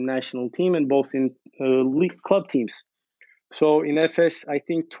 both in national team and both in league club teams. So in FS, I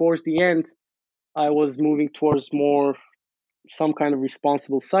think towards the end, I was moving towards more some kind of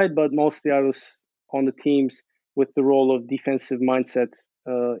responsible side, but mostly I was on the teams with the role of defensive mindset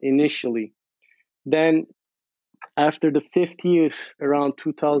initially. Then after the fifth year, around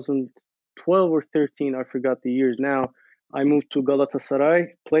 2012 or 13, I forgot the years now, I moved to Galatasaray,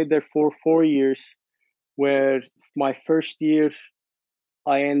 played there for 4 years, where my first year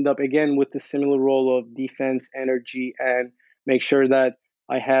I end up again with the similar role of defense, energy, and make sure that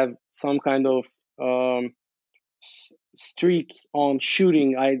I have some kind of streak on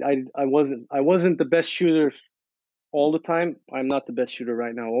shooting. I wasn't the best shooter all the time. I'm not the best shooter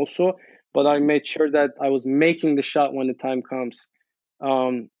right now, also, but I made sure that I was making the shot when the time comes.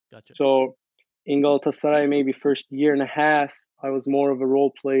 Um, Gotcha. so in Galatasaray, maybe first year and a half, I was more of a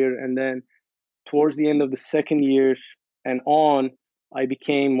role player, and then towards the end of the second year and on, I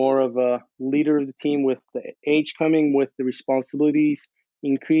became more of a leader of the team with the age coming, with the responsibilities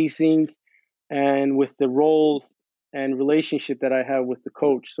increasing, and with the role and relationship that I have with the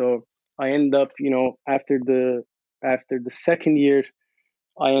coach. So I end up, after the second year,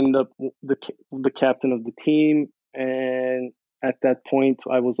 I end up the captain of the team, and at that point,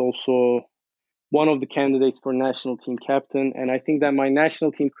 I was also one of the candidates for national team captain. And I think that my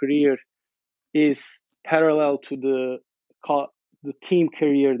national team career is parallel to the team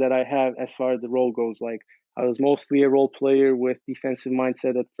career that I have as far as the role goes. Like I was mostly a role player with defensive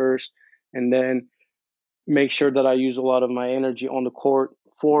mindset at first, and then make sure that I use a lot of my energy on the court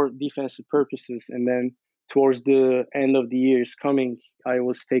for defensive purposes. And then towards the end of the years coming, I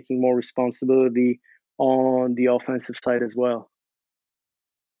was taking more responsibility on the offensive side as well.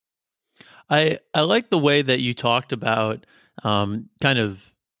 I like the way that you talked about kind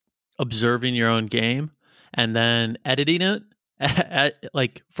of observing your own game and then editing it,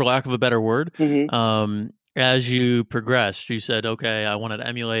 like for lack of a better word. Mm-hmm. As you progressed, you said, "Okay, I wanted to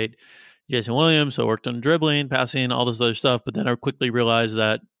emulate Jason Williams, so I worked on dribbling, passing, all this other stuff." But then I quickly realized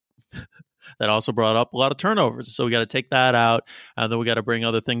that that also brought up a lot of turnovers. So we got to take that out, and then we got to bring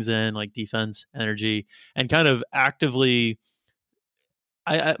other things in like defense, energy, and kind of actively.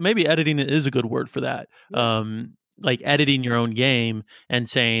 Maybe editing is a good word for that. Yeah. Like editing your own game and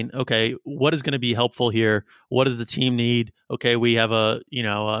saying, okay, what is going to be helpful here? What does the team need? Okay, we have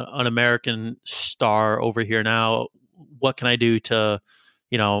an American star over here now. What can I do to,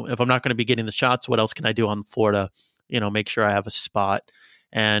 if I'm not going to be getting the shots, what else can I do on the floor to, make sure I have a spot?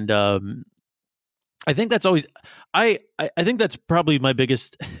 And I think that's always, I think that's probably my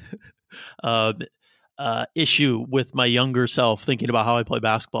biggest uh, issue with my younger self thinking about how I play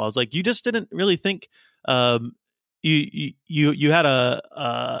basketball. I was like, you just didn't really think um, you had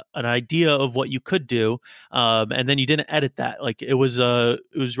an idea of what you could do, and then you didn't edit that. Like it was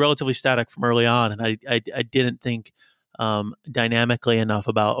relatively static from early on, and I didn't think dynamically enough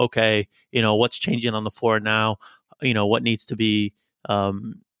about okay, what's changing on the floor now, what needs to be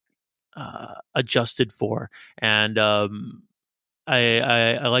adjusted for, and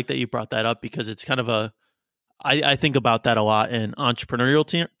I like that you brought that up because it's kind of I think about that a lot in entrepreneurial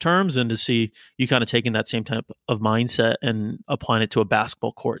terms, and to see you kind of taking that same type of mindset and applying it to a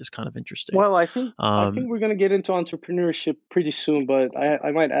basketball court is kind of interesting. Well, I think we're gonna get into entrepreneurship pretty soon, but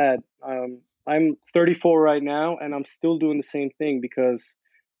I might add, I'm 34 right now, and I'm still doing the same thing because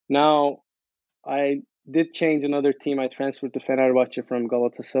now I did change another team. I transferred to Fenerbahce from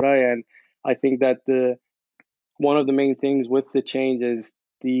Galatasaray, and I think that the one of the main things with the change is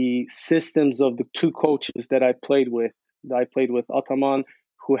the systems of the two coaches that I played with. I played with Ataman,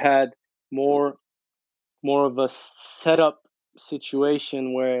 who had more more of a setup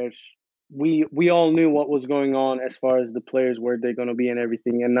situation where we all knew what was going on as far as the players, where they're going to be and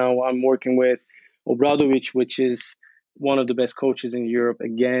everything. And now I'm working with Obradovic, which is one of the best coaches in Europe.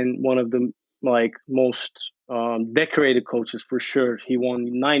 Again, one of the most decorated coaches for sure. He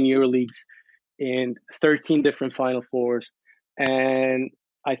won 9 EuroLeagues in 13 different Final Fours, and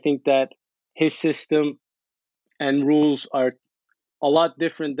I think that his system and rules are a lot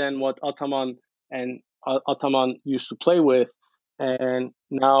different than what Ataman used to play with. And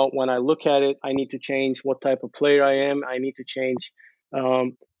now when I look at it, I need to change what type of player I am. I need to change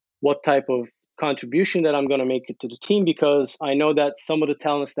what type of contribution that I'm going to make it to the team, because I know that some of the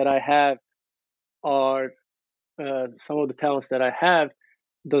talents that I have are some of the talents that I have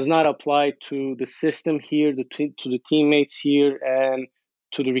does not apply to the system here, to the teammates here, and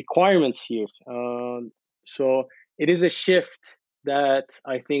to the requirements here. So it is a shift that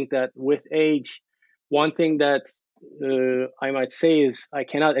I think that with age, one thing that I might say is I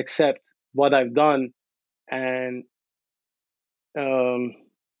cannot accept what I've done and um,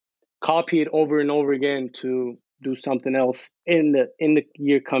 copy it over and over again to do something else in the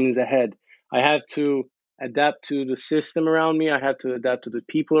year comes ahead. I have to adapt to the system around me. I have to adapt to the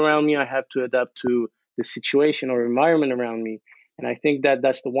people around me. I have to adapt to the situation or environment around me. And I think that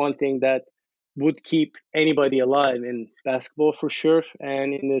that's the one thing that would keep anybody alive in basketball for sure.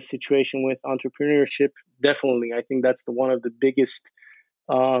 And in this situation with entrepreneurship, definitely. I think that's the one of the biggest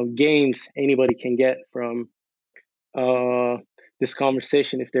gains anybody can get from uh, this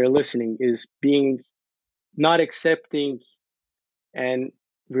conversation, if they're listening, is being not accepting and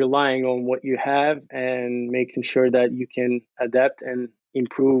relying on what you have and making sure that you can adapt and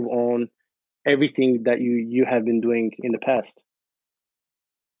improve on everything that you have been doing in the past.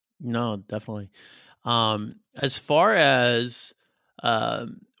 No, definitely. As far as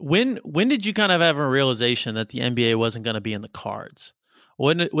when did you kind of have a realization that the NBA wasn't going to be in the cards?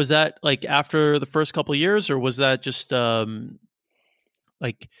 When was that, like after the first couple of years, or was that just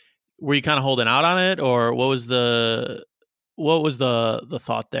like were you kind of holding out on it, or what was the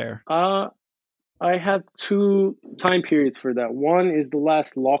thought there? I had two time periods for that. One is the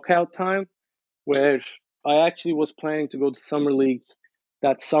last lockout time, where I actually was planning to go to summer league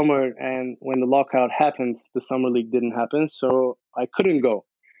that summer, and when the lockout happened, the summer league didn't happen, so I couldn't go.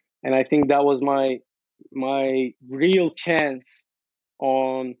 And I think that was my real chance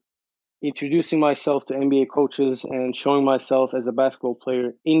on introducing myself to NBA coaches and showing myself as a basketball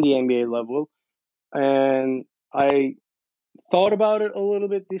player in the NBA level. And I thought about it a little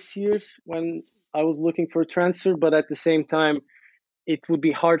bit this year when I was looking for a transfer, but at the same time, it would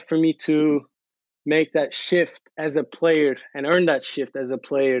be hard for me to make that shift as a player and earn that shift as a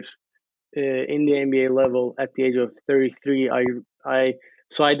player in the NBA level at the age of 33. I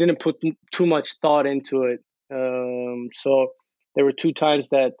so I didn't put too much thought into it. So there were two times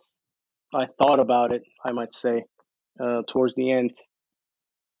that I thought about it, I might say, towards the end.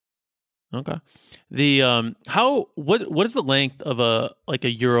 Okay. The how what is the length of a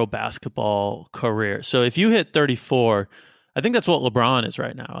Euro basketball career? So if you hit 34, I think that's what LeBron is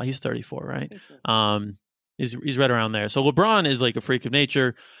right now. He's 34, right? So. He's right around there. So LeBron is like a freak of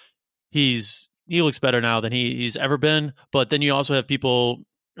nature. He looks better now than he's ever been. But then you also have people,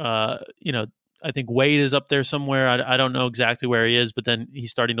 you know, I think Wade is up there somewhere. I don't know exactly where he is, but then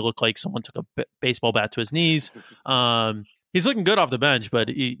he's starting to look like someone took a baseball bat to his knees. He's looking good off the bench, but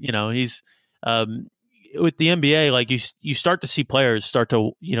he's um, with the NBA. Like you start to see players start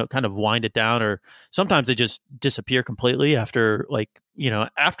to kind of wind it down, or sometimes they just disappear completely after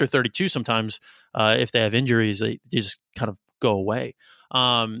after 32. Sometimes if they have injuries, they just kind of go away.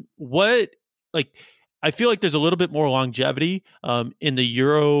 What like I feel like there's a little bit more longevity in the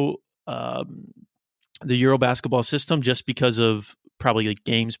Euro basketball system, just because of probably like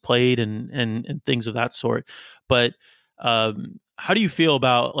games played and things of that sort. But how do you feel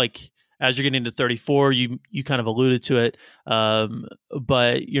about, like, as you're getting to 34, you kind of alluded to it,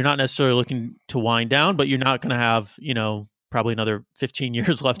 but you're not necessarily looking to wind down, but you're not going to have probably another 15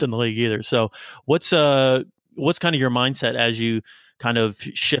 years left in the league either. So what's kind of your mindset as you kind of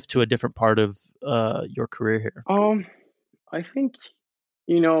shift to a different part of your career here? I think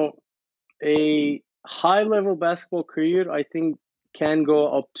a high level basketball career, I think, can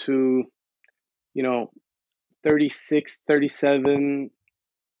go up to you know 36, 37.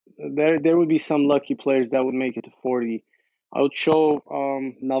 There would be some lucky players that would make it to 40. I would show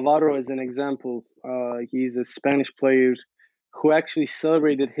Navarro as an example. He's a Spanish player who actually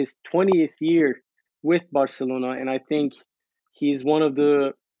celebrated his 20th year with Barcelona, and I think he's one of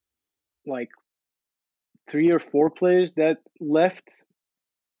the like three or four players that left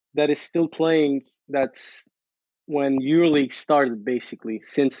that is still playing. That's when EuroLeague started, basically,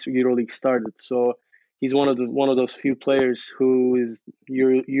 since EuroLeague started. So he's one of those few players who is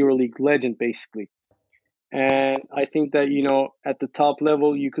EuroLeague legend, basically. And I think that, at the top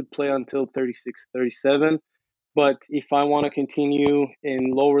level, you could play until 36, 37. But if I want to continue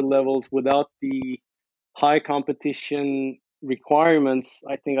in lower levels without the high competition requirements,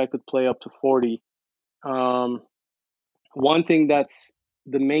 I think I could play up to 40. Um, One thing that's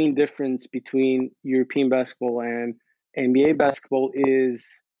the main difference between European basketball and NBA basketball is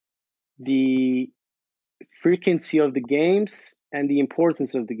the frequency of the games and the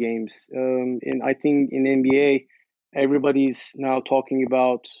importance of the games. And I think in NBA, everybody's now talking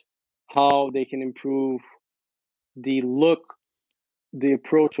about how they can improve the look, the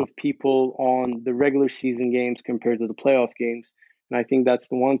approach of people on the regular season games compared to the playoff games. And I think that's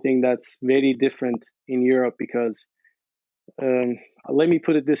the one thing that's very different in Europe because um, let me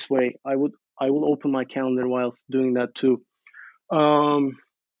put it this way: I will open my calendar whilst doing that too. Um,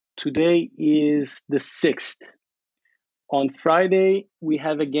 Today is the 6th. On Friday, we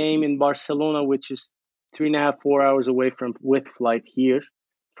have a game in Barcelona, which is 3.5, 4 hours away with flight here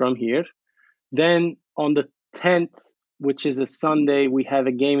from here. Then on the 10th, which is a Sunday, we have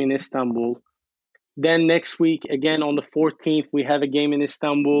a game in Istanbul. Then next week, again on the 14th, we have a game in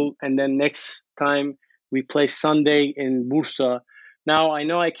Istanbul. And then next time, we play Sunday in Bursa. Now, I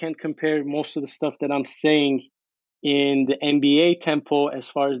know I can't compare most of the stuff that I'm saying in the NBA tempo as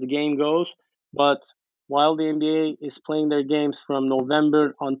far as the game goes, but while the NBA is playing their games from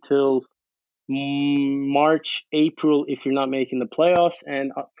November until March, April, if you're not making the playoffs,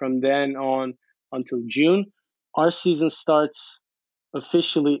 and from then on until June, our season starts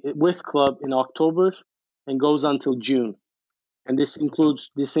officially with club in October and goes until June. And this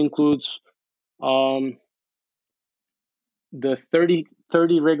includes um, the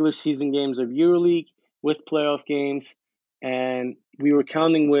 30 regular season games of EuroLeague with playoff games. And we were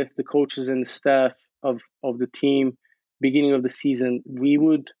counting with the coaches and the staff of the team beginning of the season. We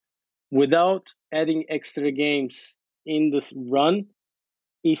would, without adding extra games in this run,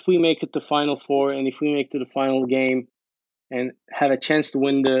 if we make it to Final Four and if we make it to the final game and have a chance to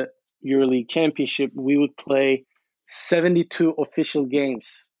win the EuroLeague championship, we would play 72 official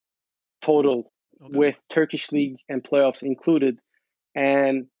games total, Okay. with Turkish league and playoffs included.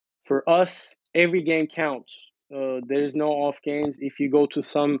 And for us, every game counts. There's no off games. If you go to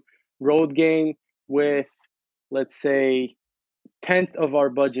some road game with, let's say, 10th of our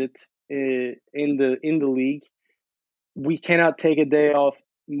budget in the league, we cannot take a day off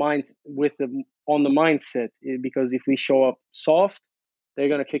on the mindset, because if we show up soft, they're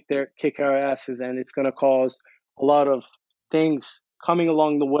gonna kick our asses, and it's gonna cause a lot of things coming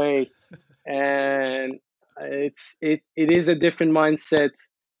along the way. And it is a different mindset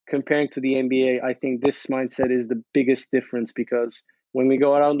comparing to the NBA. I think this mindset is the biggest difference because when we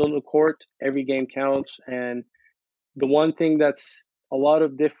go out on the court, every game counts. And the one thing that's a lot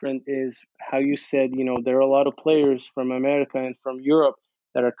of different is how you said, there are a lot of players from America and from Europe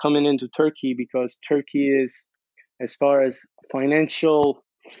that are coming into Turkey because Turkey is, as far as financial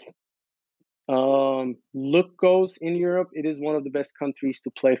look goes in Europe, it is one of the best countries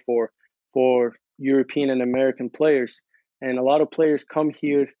to play for European and American players. And a lot of players come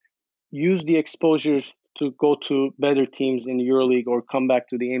here, use the exposure to go to better teams in the EuroLeague or come back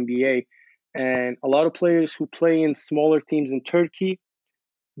to the NBA. And a lot of players who play in smaller teams in Turkey,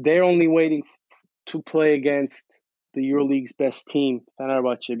 they're only waiting to play against the EuroLeague's best team,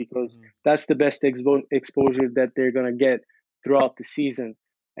 Fenerbahce, because that's the best exposure that they're going to get throughout the season.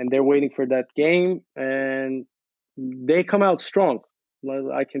 And they're waiting for that game, and they come out strong.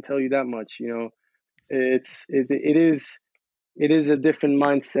 I can tell you that much. It is a different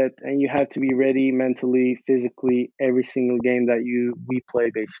mindset, and you have to be ready mentally, physically, every single game that we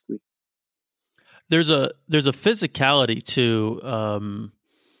play, basically. There's a physicality to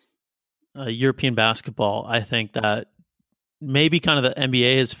European basketball. I think that maybe kind of the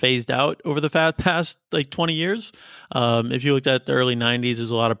NBA has phased out over the past like 20 years. If you looked at the early 90s, there's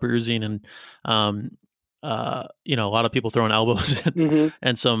a lot of bruising and a lot of people throwing elbows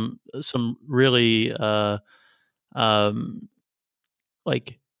and some really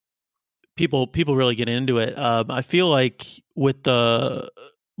like people really get into it. I feel like with the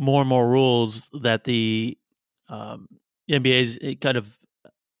more and more rules that the NBA's kind of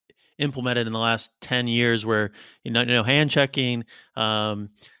implemented in the last 10 years, where hand checking,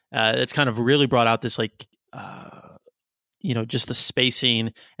 it's kind of really brought out this like just the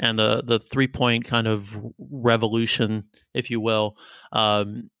spacing and the 3-point kind of revolution, if you will.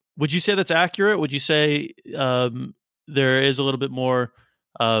 Would you say that's accurate? Would you say there is a little bit more?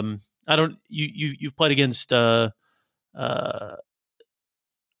 You've played against uh,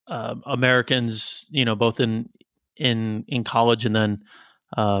 Americans, both in college and then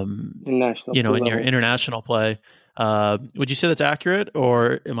in national play in your level. international play. Would you say that's accurate,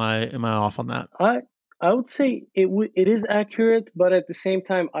 or am I off on that? I would say it is accurate, but at the same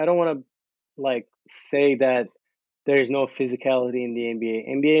time, I don't want to like say that there's no physicality in the NBA.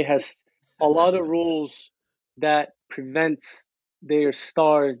 NBA has a lot of rules that prevents their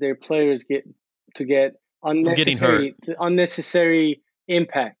stars, their players get From getting hurt. unnecessary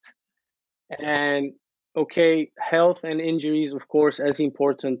impact. And okay, health and injuries, of course, as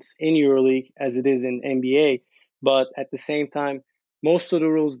important in EuroLeague as it is in NBA. But at the same time, most of the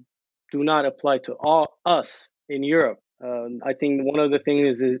rules do not apply to us in Europe. I think one of the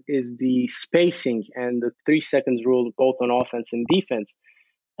things is the spacing and the 3 seconds rule, both on offense and defense.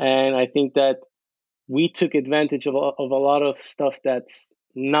 And I think that we took advantage of a lot of stuff that's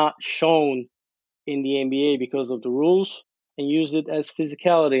not shown in the NBA because of the rules and use it as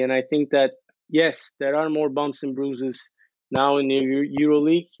physicality. And I think that, yes, there are more bumps and bruises now in the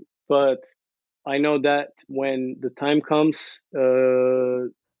EuroLeague, but I know that when the time comes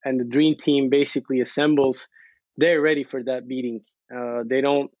and the dream team basically assembles, they're ready for that beating. They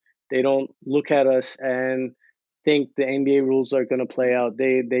don't look at us and think the NBA rules are going to play out.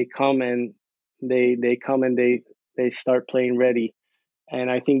 They come and they start playing ready, and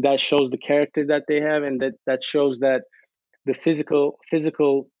I think that shows the character that they have, and that shows that the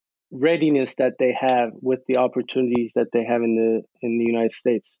physical readiness that they have with the opportunities that they have in the United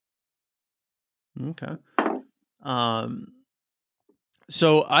States. Okay. Um,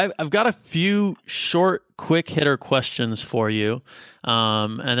 so I've got a few short, quick hitter questions for you,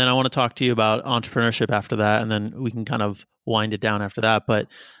 and then I want to talk to you about entrepreneurship after that, and then we can kind of wind it down after that. But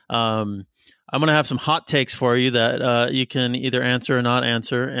I'm going to have some hot takes for you that you can either answer or not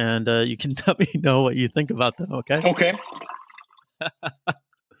answer, and you can let me know what you think about them. Okay. Okay.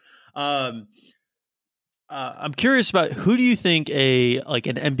 um, I'm curious about who do you think an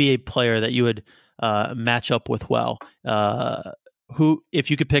NBA player that you would match up with well? Who, if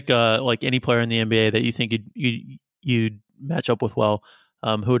you could pick any player in the NBA that you think you'd match up with well,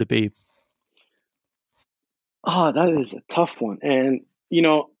 who would it be? Oh, that is a tough one, and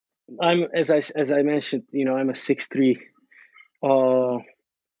I'm as I mentioned, I'm a 6'3",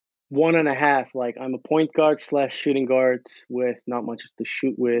 1.5. Like I'm a point guard / shooting guard with not much to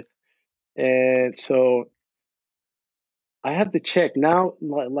shoot with, and so I have to check now.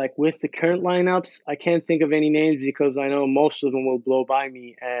 Like with the current lineups, I can't think of any names because I know most of them will blow by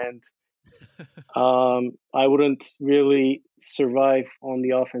me, and I wouldn't really survive on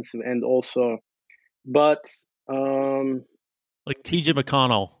the offensive end also. But Like T.J.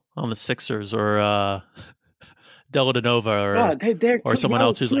 McConnell on the Sixers, or Dellavedova, they're or someone young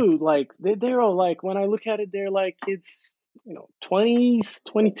else who's like, too. Like they're all like when I look at it, they're like kids, 20s,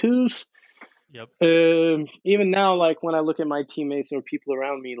 22s. yep, Even now, like when I look at my teammates or people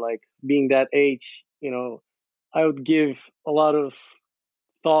around me, like being that age, I would give a lot of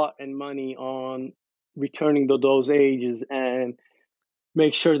thought and money on returning to those ages and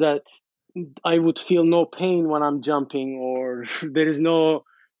make sure that I would feel no pain when I'm jumping, or there is no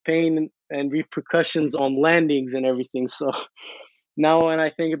pain and repercussions on landings and everything. So now when I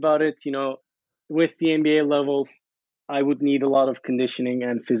think about it, with the NBA level, I would need a lot of conditioning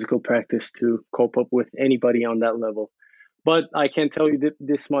and physical practice to cope up with anybody on that level. But I can tell you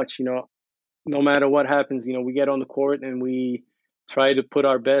this much, no matter what happens, we get on the court and we try to put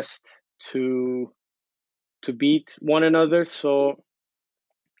our best to beat one another. So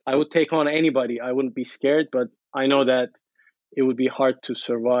I would take on anybody. I wouldn't be scared, but I know that it would be hard to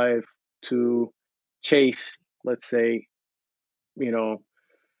survive to chase, let's say, CJ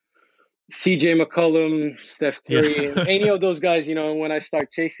McCollum, Steph yeah. Curry, any of those guys, when I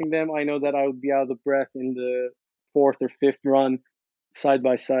start chasing them, I know that I would be out of breath in the fourth or fifth run side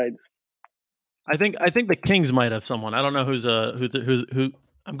by side. I think the Kings might have someone. I don't know who.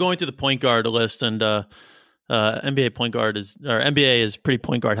 I'm going through the point guard list, and NBA point guard NBA is pretty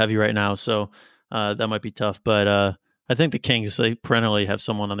point guard heavy right now, so that might be tough. But I think the Kings, they perennially have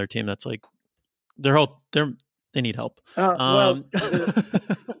someone on their team that's like they need help. Well,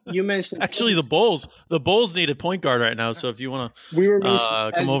 you mentioned actually Kings. the Bulls need a point guard right now. So if you want We were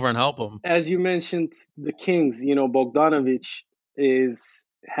to come over and help them, as you mentioned the Kings. Bogdanovich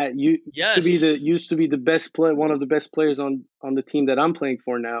yes, used to be the best player, one of the best players on the team that I'm playing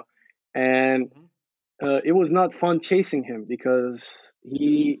for now, and it was not fun chasing him because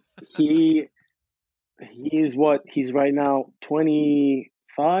he is what he's right now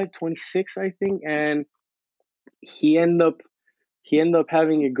 25, 26, I think, and he ended up he ended up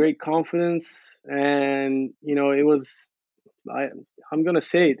having a great confidence, and it was I I'm gonna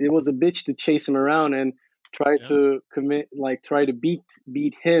say it was a bitch to chase him around and try Yeah. to try to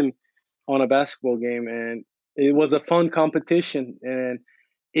beat him on a basketball game, and it was a fun competition, and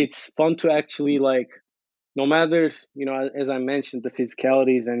it's fun to actually like no matter as I mentioned the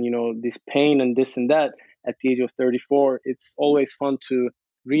physicalities and this pain and this and that at the age of 34, it's always fun to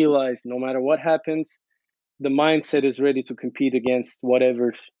realize no matter what happens, the mindset is ready to compete against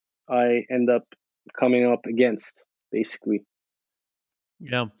whatever I end up coming up against, basically.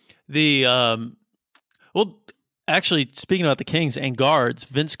 Yeah. The well, actually, speaking about the Kings and guards,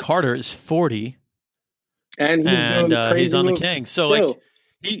 Vince Carter is 40, And he's and doing he's crazy on the moves Kings. So like, still.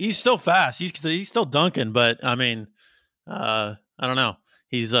 he's still fast. He's still dunking, but I mean, I don't know.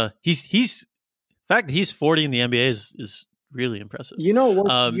 He's the fact that he's 40 in the NBA is really impressive.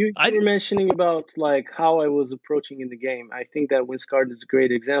 What you I were mentioning about like how I was approaching in the game. I think that Vince Carter is a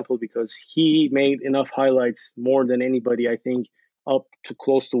great example because he made enough highlights more than anybody. I think up to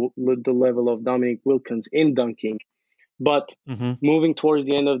close to the level of Dominic Wilkins in dunking. But mm-hmm. moving towards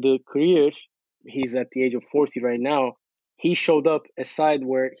the end of the career, he's at the age of 40 right now. He showed up a side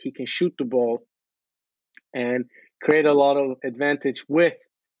where he can shoot the ball and create a lot of advantage with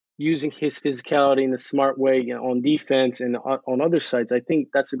using his physicality in a smart way on defense and on other sides. I think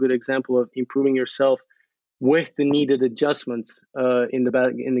that's a good example of improving yourself with the needed adjustments in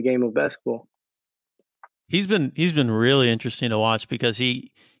the game of basketball. He's been really interesting to watch because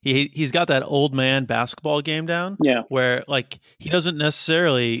he's got that old man basketball game down. Yeah. Where like he doesn't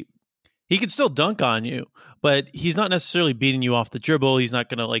necessarily, he can still dunk on you, but he's not necessarily beating you off the dribble. He's not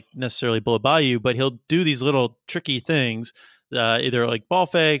going to like necessarily blow by you, but he'll do these little tricky things, either like ball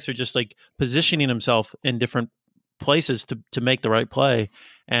fakes or just like positioning himself in different places to make the right play.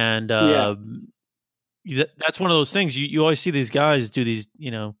 And Yeah. that's one of those things you always see these guys do these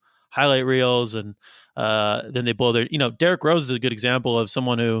highlight reels, and then they blow their Derrick Rose is a good example of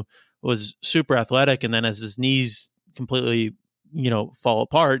someone who was super athletic, and then as his knees completely fall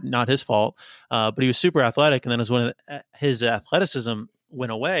apart, not his fault, but he was super athletic, and then as when his athleticism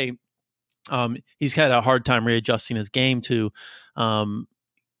went away, he's had a hard time readjusting his game to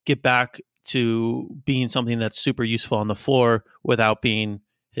get back to being something that's super useful on the floor without being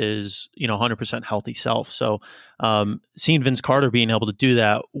his 100% healthy self. So seeing Vince Carter being able to do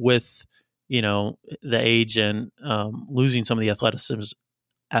that with the age and losing some of the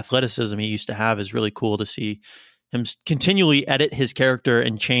athleticism he used to have is really cool to see him continually edit his character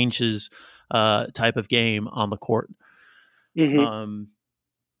and change his type of game on the court. Mm-hmm.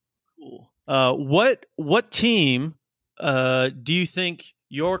 Cool. What team do you think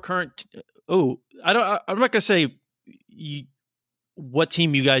your current? I'm not gonna say what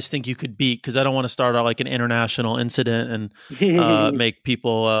team you guys think you could beat, because I don't want to start out like an international incident and make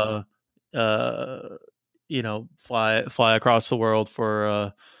people fly across the world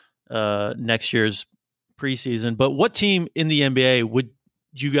for next year's preseason. But what team in the NBA would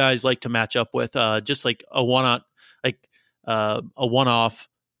you guys like to match up with? Just like a one-off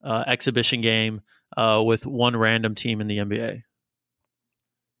exhibition game with one random team in the NBA.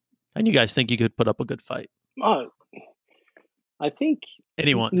 And you guys think you could put up a good fight? I think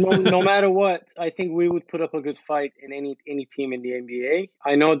anyone. no matter what, I think we would put up a good fight in any team in the NBA.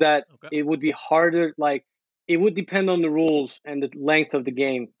 I know that It would be harder. Like it would depend on the rules and the length of the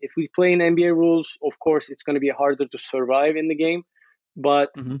game. If we play in NBA rules, of course, it's going to be harder to survive in the game.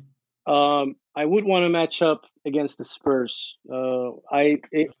 But I would want to match up against the Spurs. With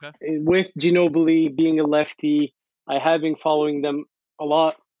Ginobili being a lefty, I have been following them a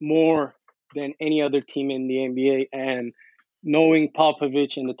lot more than any other team in the NBA, and knowing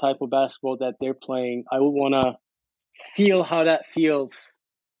Popovich and the type of basketball that they're playing, I would want to feel how that feels,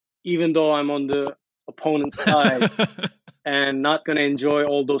 even though I'm on the opponent's side and not going to enjoy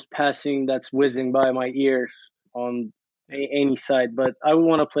all those passing that's whizzing by my ears on any side. But I would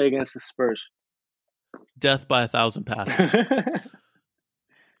want to play against the Spurs. Death by 1,000 passes.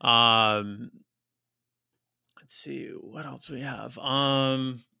 Let's see what else we have.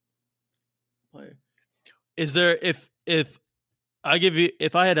 Is there if I had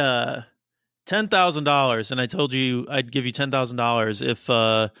 $10,000 and I told you I'd give you $10,000 if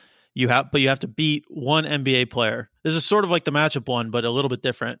you have to beat one NBA player. This is sort of like the matchup one, but a little bit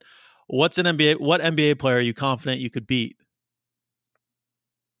different. What NBA player are you confident you could beat?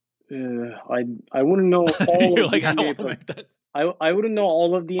 I wouldn't know all of the NBA players. I wouldn't know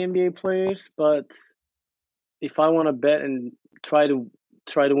all of the NBA players, but if I want to bet and try to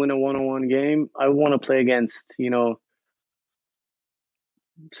win a one-on-one game, I want to play against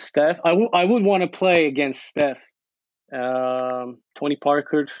Steph. I would want to play against Steph Tony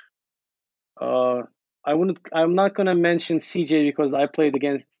Parker. Uh, I'm not gonna mention CJ because I played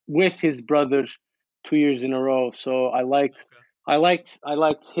against with his brother 2 years in a row. So I liked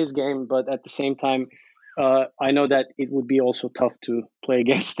his game, but at the same time, I know that it would be also tough to play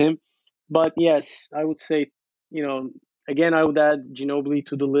against him. But yes, I would say, you know, again, I would add Ginobili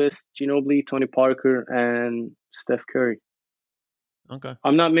to the list. Ginobili, Tony Parker, and Steph Curry. Okay.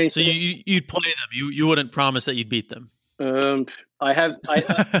 I'm not So mentioning. you'd play them. You wouldn't promise that you'd beat them. Um, I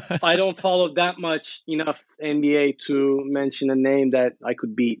don't follow that much enough NBA to mention a name that I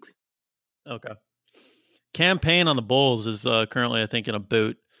could beat. Okay. Campaign on the Bulls is currently, I think, in a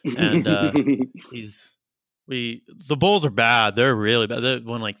boot, and the Bulls are bad. They're really bad. They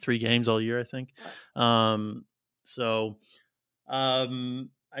won like 3 games all year, I think. So I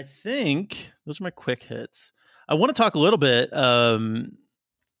think those are my quick hits. I want to talk a little bit about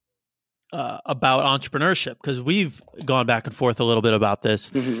entrepreneurship because we've gone back and forth a little bit about this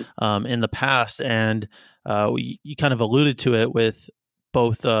in the past, and you kind of alluded to it with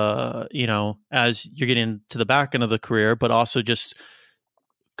both, as you're getting to the back end of the career, but also just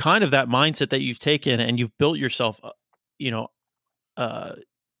kind of that mindset that you've taken and you've built yourself,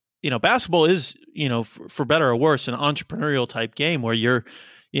 basketball is, for better or worse, an entrepreneurial type game where you're,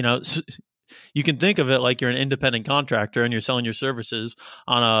 you can think of it like you're an independent contractor and you're selling your services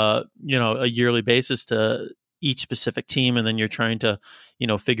on a yearly basis to each specific team. And then you're trying to,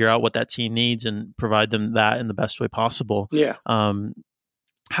 figure out what that team needs and provide them that in the best way possible. Yeah.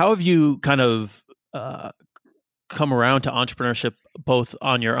 How have you kind of come around to entrepreneurship both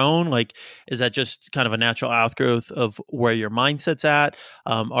on your own? Like, is that just kind of a natural outgrowth of where your mindset's at?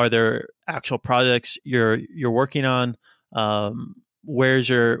 Are there actual projects you're working on? Where's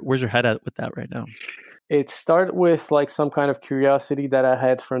your head at with that right now? It started with like some kind of curiosity that I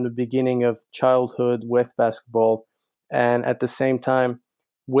had from the beginning of childhood with basketball. And at the same time,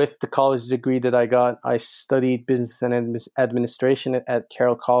 with the college degree that I got, I studied business and administration at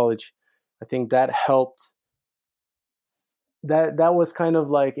Carroll College. I think that helped. That was kind of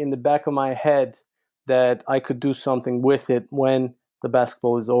like in the back of my head that I could do something with it when the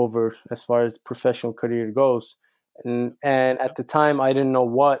basketball is over as far as professional career goes. And at the time I didn't know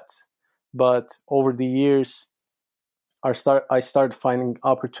what, but over the years I started finding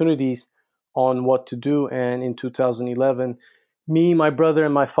opportunities on what to do. And in 2011, me, my brother,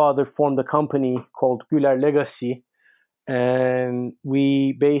 and my father formed a company called Guler Legacy. And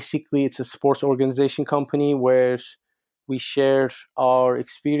it's a sports organization company where we share our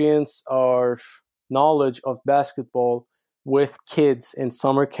experience, our knowledge of basketball with kids in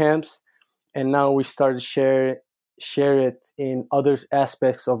summer camps. And now we started to share it in other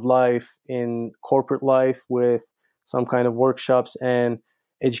aspects of life, in corporate life, with some kind of workshops and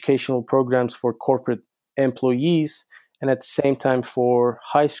educational programs for corporate employees, and at the same time for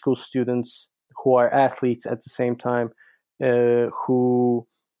high school students who are athletes at the same time, who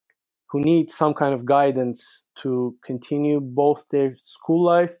need some kind of guidance to continue both their school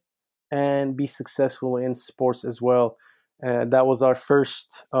life and be successful in sports as well. That was our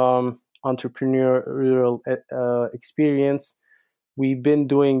first entrepreneurial experience. We've been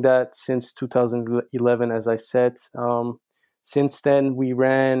doing that since 2011, as I said. Since then, we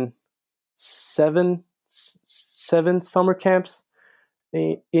ran seven summer camps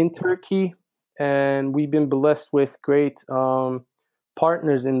in Turkey, and we've been blessed with great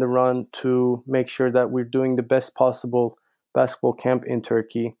partners in the run to make sure that we're doing the best possible basketball camp in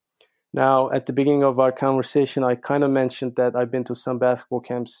Turkey. Now, at the beginning of our conversation, I kind of mentioned that I've been to some basketball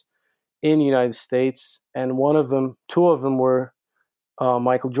camps in the United States, and two of them were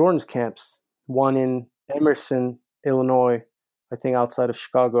Michael Jordan's camps. One in Emerson, Illinois, I think outside of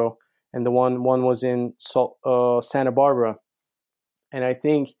Chicago, and the one was in Santa Barbara. And I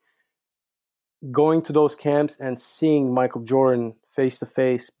think going to those camps and seeing Michael Jordan face to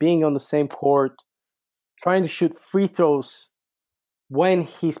face, being on the same court, trying to shoot free throws when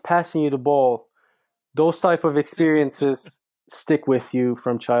he's passing you the ball, those type of experiences stick with you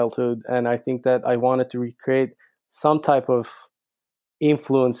from childhood. And I think that I wanted to recreate some type of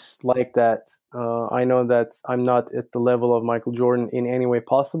influence like that. I know that I'm not at the level of Michael Jordan in any way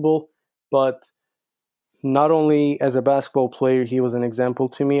possible, but not only as a basketball player, he was an example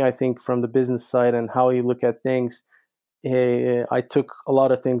to me. I think from the business side and how he looked at things, I took a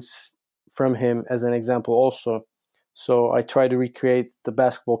lot of things from him as an example also. So I try to recreate the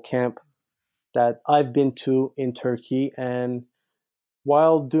basketball camp that I've been to in Turkey. And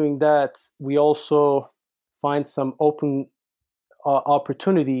while doing that, we also find some open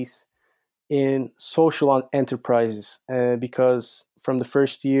opportunities in social enterprises, because from the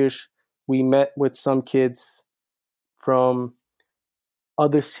first years we met with some kids from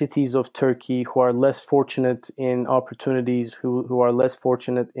other cities of Turkey who are less fortunate in opportunities, who are less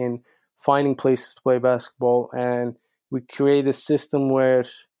fortunate in finding places to play basketball. And we create a system where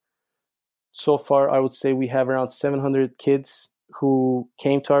so far I would say we have around 700 kids who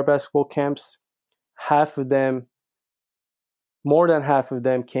came to our basketball camps. Half of them, more than half of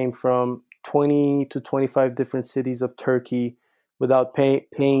them, came from 20 to 25 different cities of Turkey without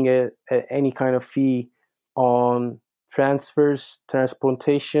paying any kind of fee on transfers,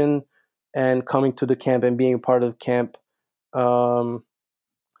 transportation, and coming to the camp and being a part of the camp.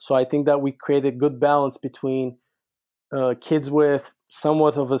 So I think that we create a good balance between kids with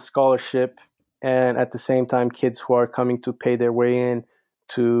somewhat of a scholarship and at the same time kids who are coming to pay their way in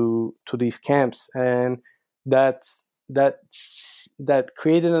to these camps, and that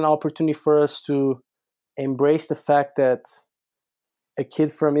created an opportunity for us to embrace the fact that a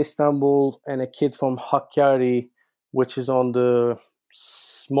kid from Istanbul and a kid from Hakkari, which is on the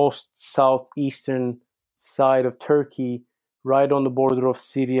most southeastern side of Turkey, right on the border of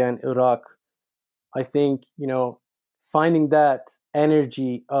Syria and Iraq. I think, finding that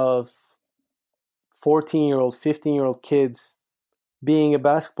energy of 14-year-old, 15-year-old kids being a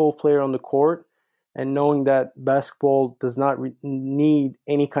basketball player on the court and knowing that basketball does not need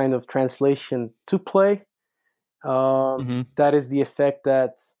any kind of translation to play, that is the effect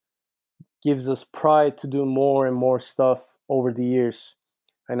that gives us pride to do more and more stuff over the years.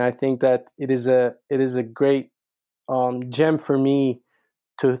 And I think that it is a great gem for me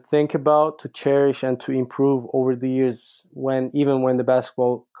to think about, to cherish, and to improve over the years, even when the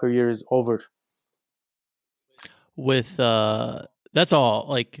basketball career is over. With that's all.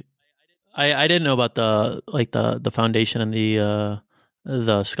 Like, I didn't know about the foundation and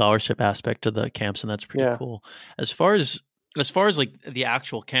the scholarship aspect of the camps, and that's pretty cool. As far as like the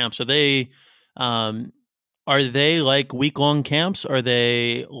actual camps, are they like week-long camps? Are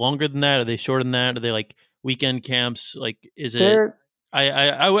they longer than that? Are they shorter than that? Are they like weekend camps? Like, is it?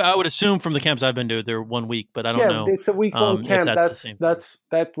 I would assume from the camps I've been to, they're 1 week, but I don't know. Yeah, it's a week-long camp. That's the same thing.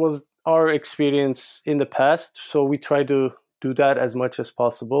 That was our experience in the past, so we try to do that as much as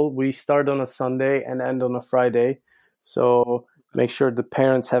possible. We start on a Sunday and end on a Friday, so make sure the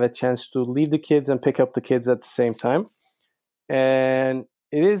parents have a chance to leave the kids and pick up the kids at the same time. And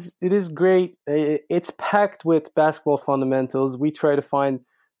it is great. It's packed with basketball fundamentals. We try to find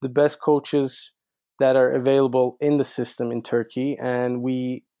the best coaches that are available in the system in Turkey, and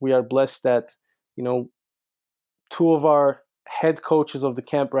we are blessed that two of our head coaches of the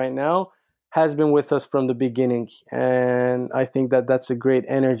camp right now has been with us from the beginning, and I think that that's a great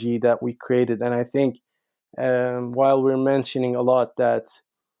energy that we created. And I think while we're mentioning a lot that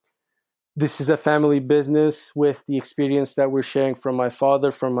this is a family business with the experience that we're sharing from my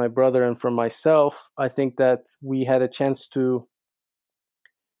father, from my brother, and from myself, I think that we had a chance to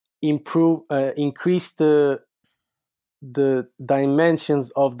increase the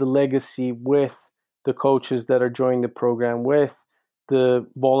dimensions of the legacy with the coaches that are joining the program, with the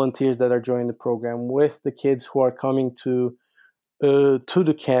volunteers that are joining the program, with the kids who are coming to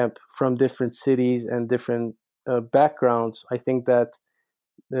the camp from different cities and different backgrounds. I think that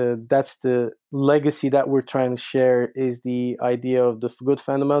that's the legacy that we're trying to share, is the idea of the good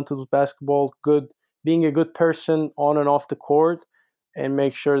fundamentals of basketball, being a good person on and off the court, and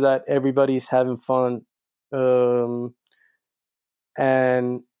make sure that everybody's having fun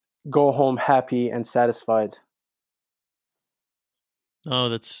and go home happy and satisfied.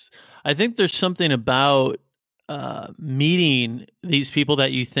 Oh, I think there's something about meeting these people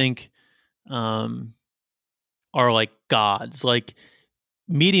that you think are like gods, like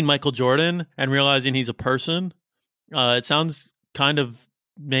meeting Michael Jordan and realizing he's a person. It sounds kind of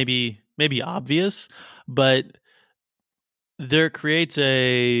maybe obvious, but there creates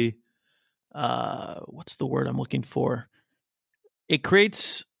a what's the word I'm looking for? It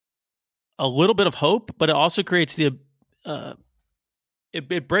creates a little bit of hope, but it also creates it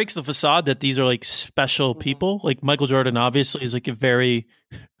breaks the facade that these are like special people. Like Michael Jordan obviously is like a very,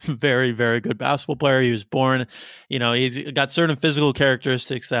 very, very good basketball player. He was born, he's got certain physical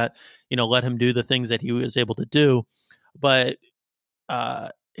characteristics that, let him do the things that he was able to do. But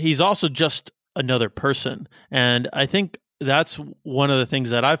he's also just another person. And I think that's one of the things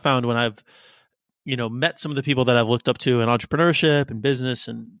that I've found when I've, met some of the people that I've looked up to in entrepreneurship and business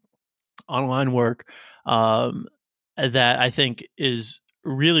and online work, that I think is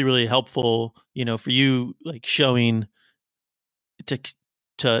really, really helpful, for you, like showing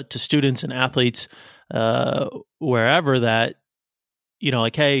to students and athletes wherever that,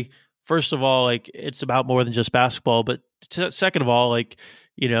 like, hey, first of all, like it's about more than just basketball, but second of all, like,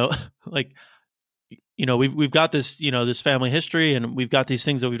 like, we've got this, this family history, and we've got these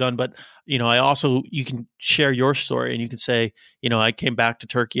things that we've done. But, I also, you can share your story, and you can say, I came back to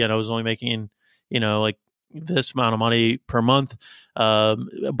Turkey and I was only making, like this amount of money per month.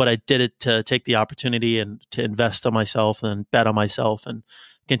 But I did it to take the opportunity and to invest on myself and bet on myself and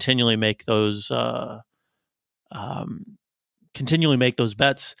continually make those,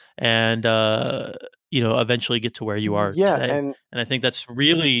 bets and, eventually get to where you are today. And I think that's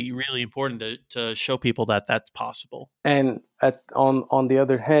really, really important to show people that that's possible. And on the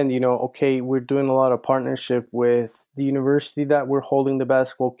other hand, okay, we're doing a lot of partnership with the university that we're holding the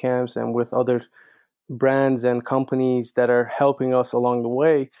basketball camps and with other brands and companies that are helping us along the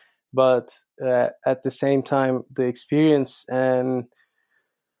way. But at the same time, the experience and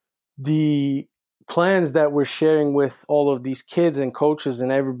the plans that we're sharing with all of these kids and coaches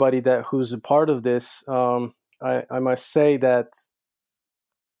and everybody who's a part of this, I must say that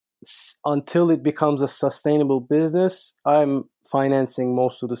until it becomes a sustainable business, I'm financing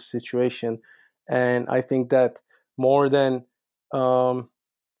most of the situation. And I think that more than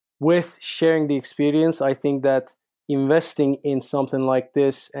with sharing the experience, I think that investing in something like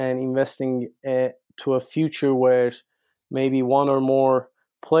this and investing to a future where maybe one or more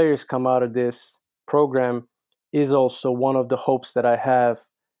players come out of this program is also one of the hopes that I have.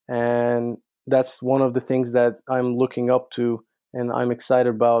 And that's one of the things that I'm looking up to and I'm excited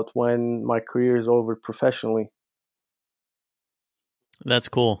about when my career is over professionally. That's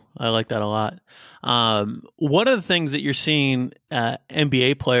cool. I like that a lot. One of the things that you're seeing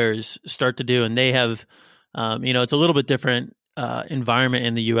NBA players start to do, and they have, it's a little bit different environment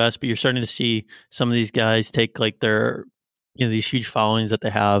in the U.S., but you're starting to see some of these guys take like their, these huge followings that they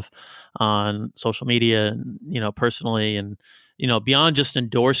have on social media and, personally, and, beyond just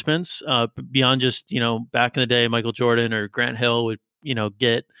endorsements, beyond just, back in the day, Michael Jordan or Grant Hill would,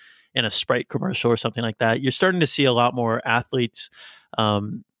 get in a Sprite commercial or something like that. You're starting to see a lot more athletes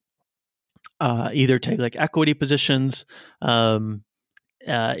either take like equity positions in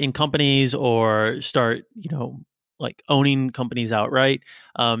companies or start, like owning companies outright.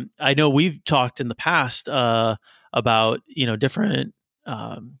 I know we've talked in the past about, different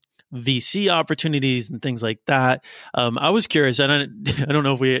VC opportunities and things like that. I was curious, and I don't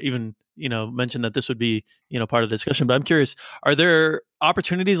know if we even, mentioned that this would be, part of the discussion, but I'm curious, are there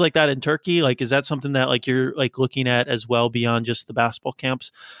opportunities like that in Turkey? Like, is that something that like you're like looking at as well beyond just the basketball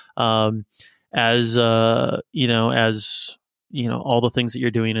camps? As all the things that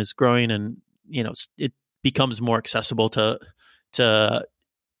you're doing is growing and, it becomes more accessible to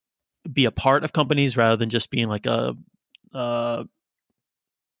be a part of companies rather than just being like a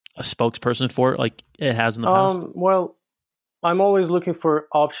spokesperson for it, like it has in the past? Well, I'm always looking for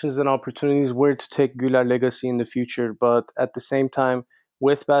options and opportunities where to take Guler legacy in the future. But at the same time,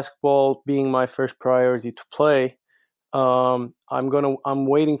 with basketball being my first priority to play, I'm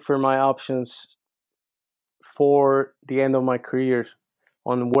waiting for my options for the end of my career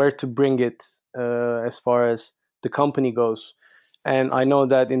on where to bring it as far as the company goes. And I know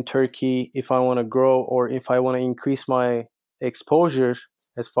that in Turkey, if I want to grow or if I want to increase my exposure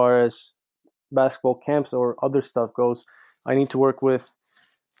as far as basketball camps or other stuff goes, I need to work with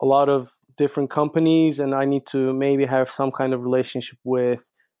a lot of different companies and I need to maybe have some kind of relationship with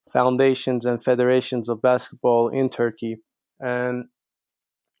foundations and federations of basketball in Turkey. And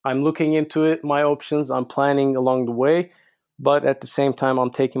I'm looking into it, my options, I'm planning along the way, but at the same time,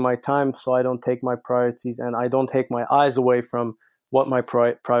 I'm taking my time so I don't take my priorities and I don't take my eyes away from what my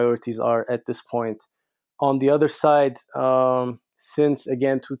priorities are at this point. On the other side, since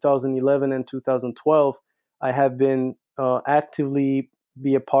again 2011 and 2012, I have been actively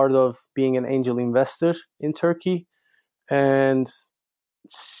be a part of being an angel investor in Turkey. And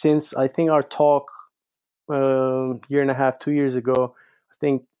since I think our talk year and a half, 2 years ago, I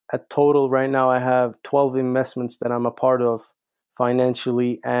think at total right now I have 12 investments that I'm a part of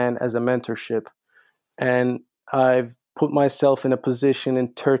financially and as a mentorship. And I've put myself in a position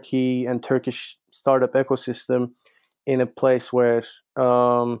in Turkey and Turkish startup ecosystem in a place where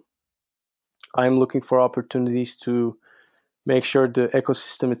I'm looking for opportunities to make sure the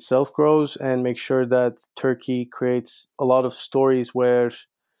ecosystem itself grows and make sure that Turkey creates a lot of stories where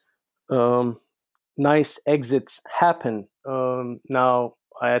nice exits happen. Now,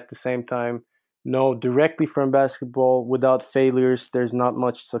 I at the same time know directly from basketball without failures, there's not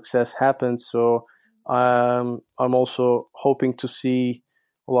much success happens. So I'm also hoping to see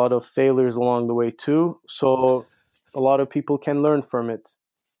a lot of failures along the way too. So a lot of people can learn from it.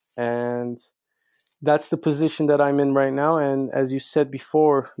 And that's the position that I'm in right now. And as you said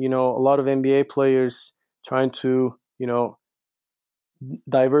before, a lot of NBA players trying to,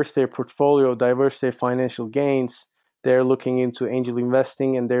 diverse their portfolio, diverse their financial gains. They're looking into angel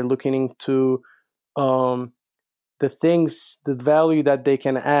investing, and they're looking into um, the value that they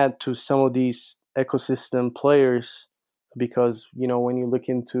can add to some of these ecosystem players. Because when you look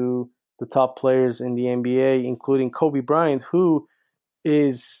into the top players in the NBA, including Kobe Bryant, who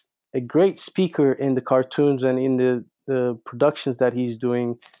is a great speaker in the cartoons and in the productions that he's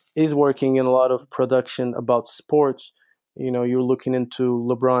doing, is working in a lot of production about sports. You're looking into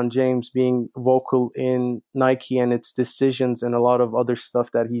LeBron James being vocal in Nike and its decisions, and a lot of other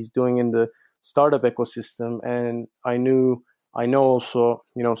stuff that he's doing in the startup ecosystem. And I know also,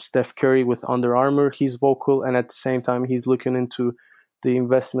 Steph Curry with Under Armour, he's vocal, and at the same time he's looking into the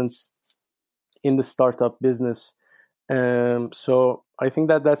investments in the startup business. So I think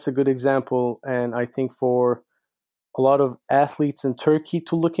that that's a good example, and I think for a lot of athletes in Turkey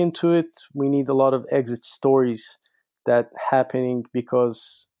to look into it, we need a lot of exit stories that happening,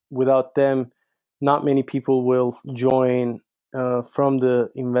 because without them, not many people will join from the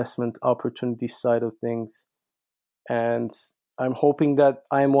investment opportunity side of things. And I'm hoping that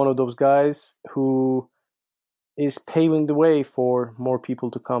I'm one of those guys who is paving the way for more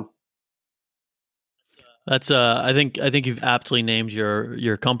people to come. That's I think you've aptly named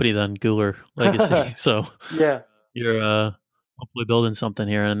your company then, Guler Legacy. So Yeah. you're hopefully building something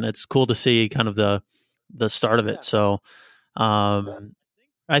here, and it's cool to see kind of the start of it. So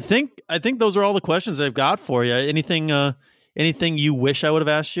I think those are all the questions I've got for you. Anything you wish I would have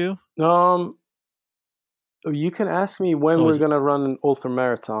asked you? You can ask me when we're gonna run an ultra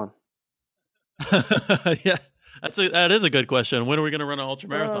marathon. Yeah, that is a good question. When are we going to run an ultra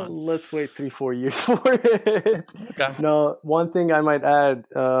marathon? Let's wait 3-4 years for it. Okay. No, one thing I might add,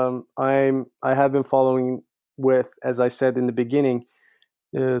 I have been following with, as I said in the beginning,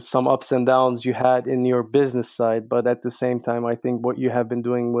 some ups and downs you had in your business side, but at the same time, I think what you have been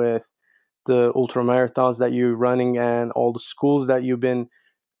doing with the ultra marathons that you're running and all the schools that you've been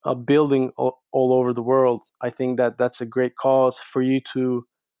building all over the world, I think that that's a great cause for you to,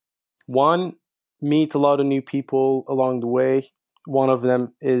 one, meet a lot of new people along the way. One of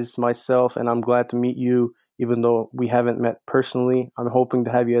them is myself, and I'm glad to meet you, even though we haven't met personally. I'm hoping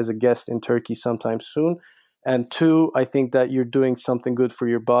to have you as a guest in Turkey sometime soon. And two, I think that you're doing something good for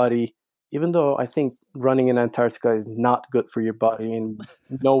your body, even though I think running in Antarctica is not good for your body in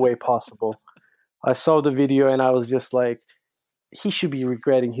no way possible. I saw the video and I was just like, he should be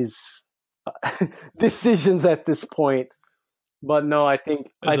regretting his decisions at this point. But no, I think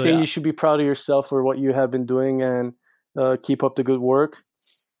you should be proud of yourself for what you have been doing, and keep up the good work.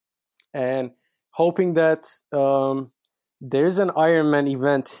 And hoping that there's an Ironman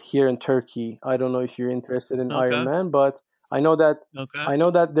event here in Turkey. I don't know if you're interested in Ironman, but I know that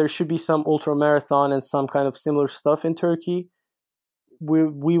there should be some ultra marathon and some kind of similar stuff in Turkey.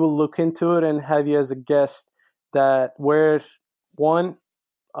 We will look into it and have you as a guest. That where one.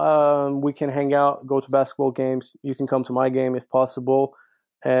 We can hang out, go to basketball games. You can come to my game if possible,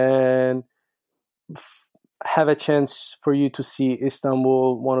 and have a chance for you to see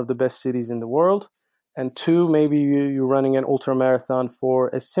Istanbul, one of the best cities in the world. And two, maybe you're running an ultra marathon for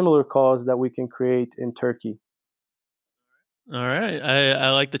a similar cause that we can create in Turkey. All right,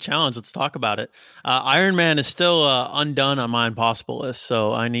 I like the challenge. Let's talk about it. Ironman is still undone on my impossible list,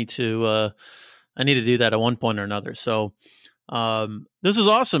 so I need to do that at one point or another. So. This is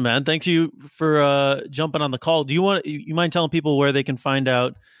awesome, man. Thank you for jumping on the call. Do you mind telling people where they can find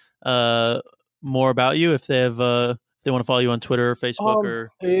out more about you if they want to follow you on Twitter or Facebook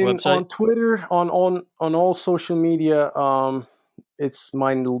or website? On Twitter, on all social media, it's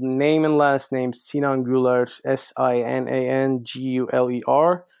my name and last name, Sinan Guler,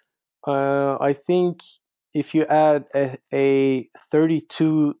 SINANGULER. I think if you add a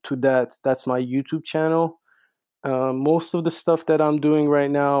 32 to that, that's my YouTube channel. Most of the stuff that I'm doing right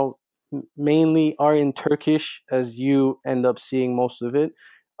now mainly are in Turkish, as you end up seeing most of it.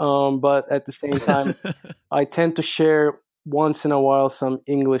 But at the same time, I tend to share once in a while some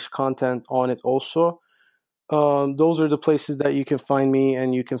English content on it also. Those are the places that you can find me,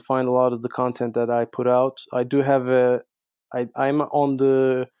 and you can find a lot of the content that I put out. I do have I'm on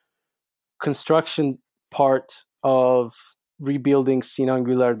the construction part of rebuilding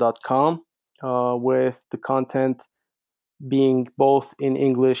sinanguler.com. With the content being both in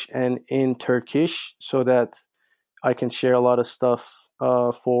English and in Turkish, so that I can share a lot of stuff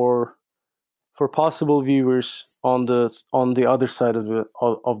for possible viewers on the other side of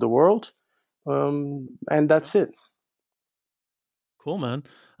the world, and that's it. Cool, man.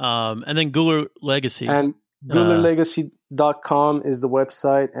 And then Guler Legacy. And GulerLegacy.com is the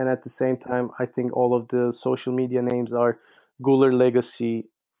website, and at the same time, I think all of the social media names are Guler Legacy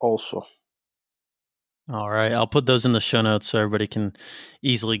also. All right. I'll put those in the show notes so everybody can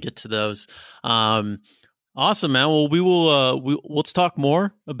easily get to those. Awesome, man. Well, let's talk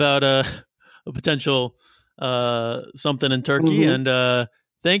more about a potential something in Turkey. Mm-hmm. And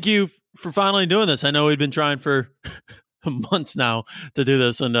thank you for finally doing this. I know we've been trying for months now to do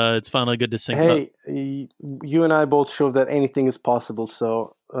this, and it's finally good to sync up. Hey, you and I both showed that anything is possible.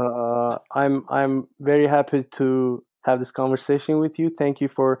 So I'm very happy to have this conversation with you. Thank you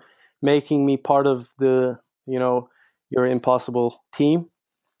for making me part of the your impossible team,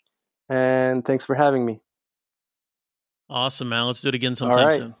 and thanks for having me. Awesome, man. Let's do it again sometime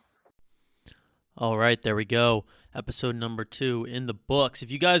right. soon. All right, there we go. Episode number 2 in the books.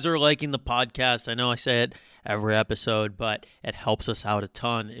 If you guys are liking the podcast, I know I say it every episode, but it helps us out a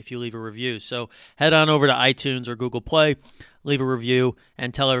ton if you leave a review. So head on over to iTunes or Google Play, leave a review,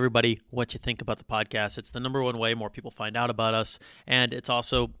 and tell everybody what you think about the podcast. It's the number one way more people find out about us, and it's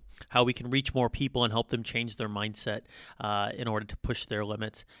also how we can reach more people and help them change their mindset in order to push their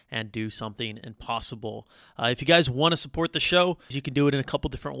limits and do something impossible. If you guys want to support the show, you can do it in a couple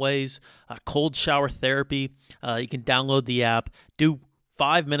different ways. Cold shower therapy. You can download the app, do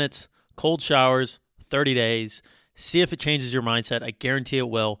 5 minutes, cold showers, 30 days. See if it changes your mindset. I guarantee it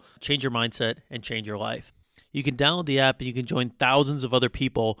will. Change your mindset and change your life. You can download the app and you can join thousands of other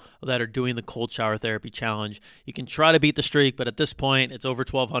people that are doing the cold shower therapy challenge. You can try to beat the streak, but at this point, it's over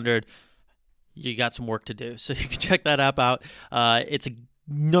 1,200. You got some work to do. So you can check that app out. It's a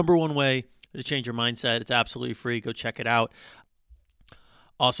number one way to change your mindset. It's absolutely free. Go check it out.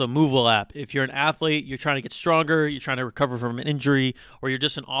 Also, Movewell app. If you're an athlete, you're trying to get stronger, you're trying to recover from an injury, or you're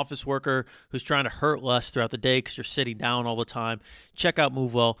just an office worker who's trying to hurt less throughout the day because you're sitting down all the time, check out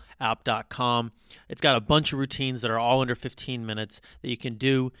movewellapp.com. It's got a bunch of routines that are all under 15 minutes that you can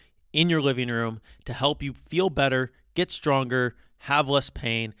do in your living room to help you feel better, get stronger, have less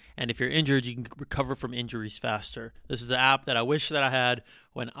pain, and if you're injured, you can recover from injuries faster. This is the app that I wish that I had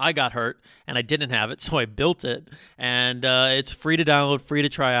when I got hurt, and I didn't have it, so I built it, and it's free to download, free to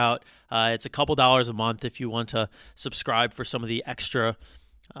try out. It's a couple dollars a month if you want to subscribe for some of the extra.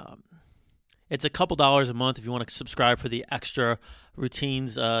 It's a couple dollars a month if you want to subscribe for the extra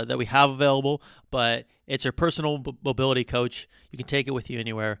routines that we have available, but it's your personal mobility coach. You can take it with you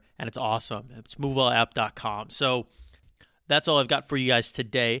anywhere, and it's awesome. It's movewellapp.com. So that's all I've got for you guys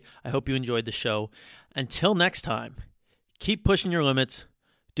today. I hope you enjoyed the show. Until next time, keep pushing your limits,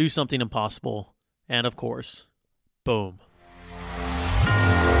 do something impossible, and of course, boom.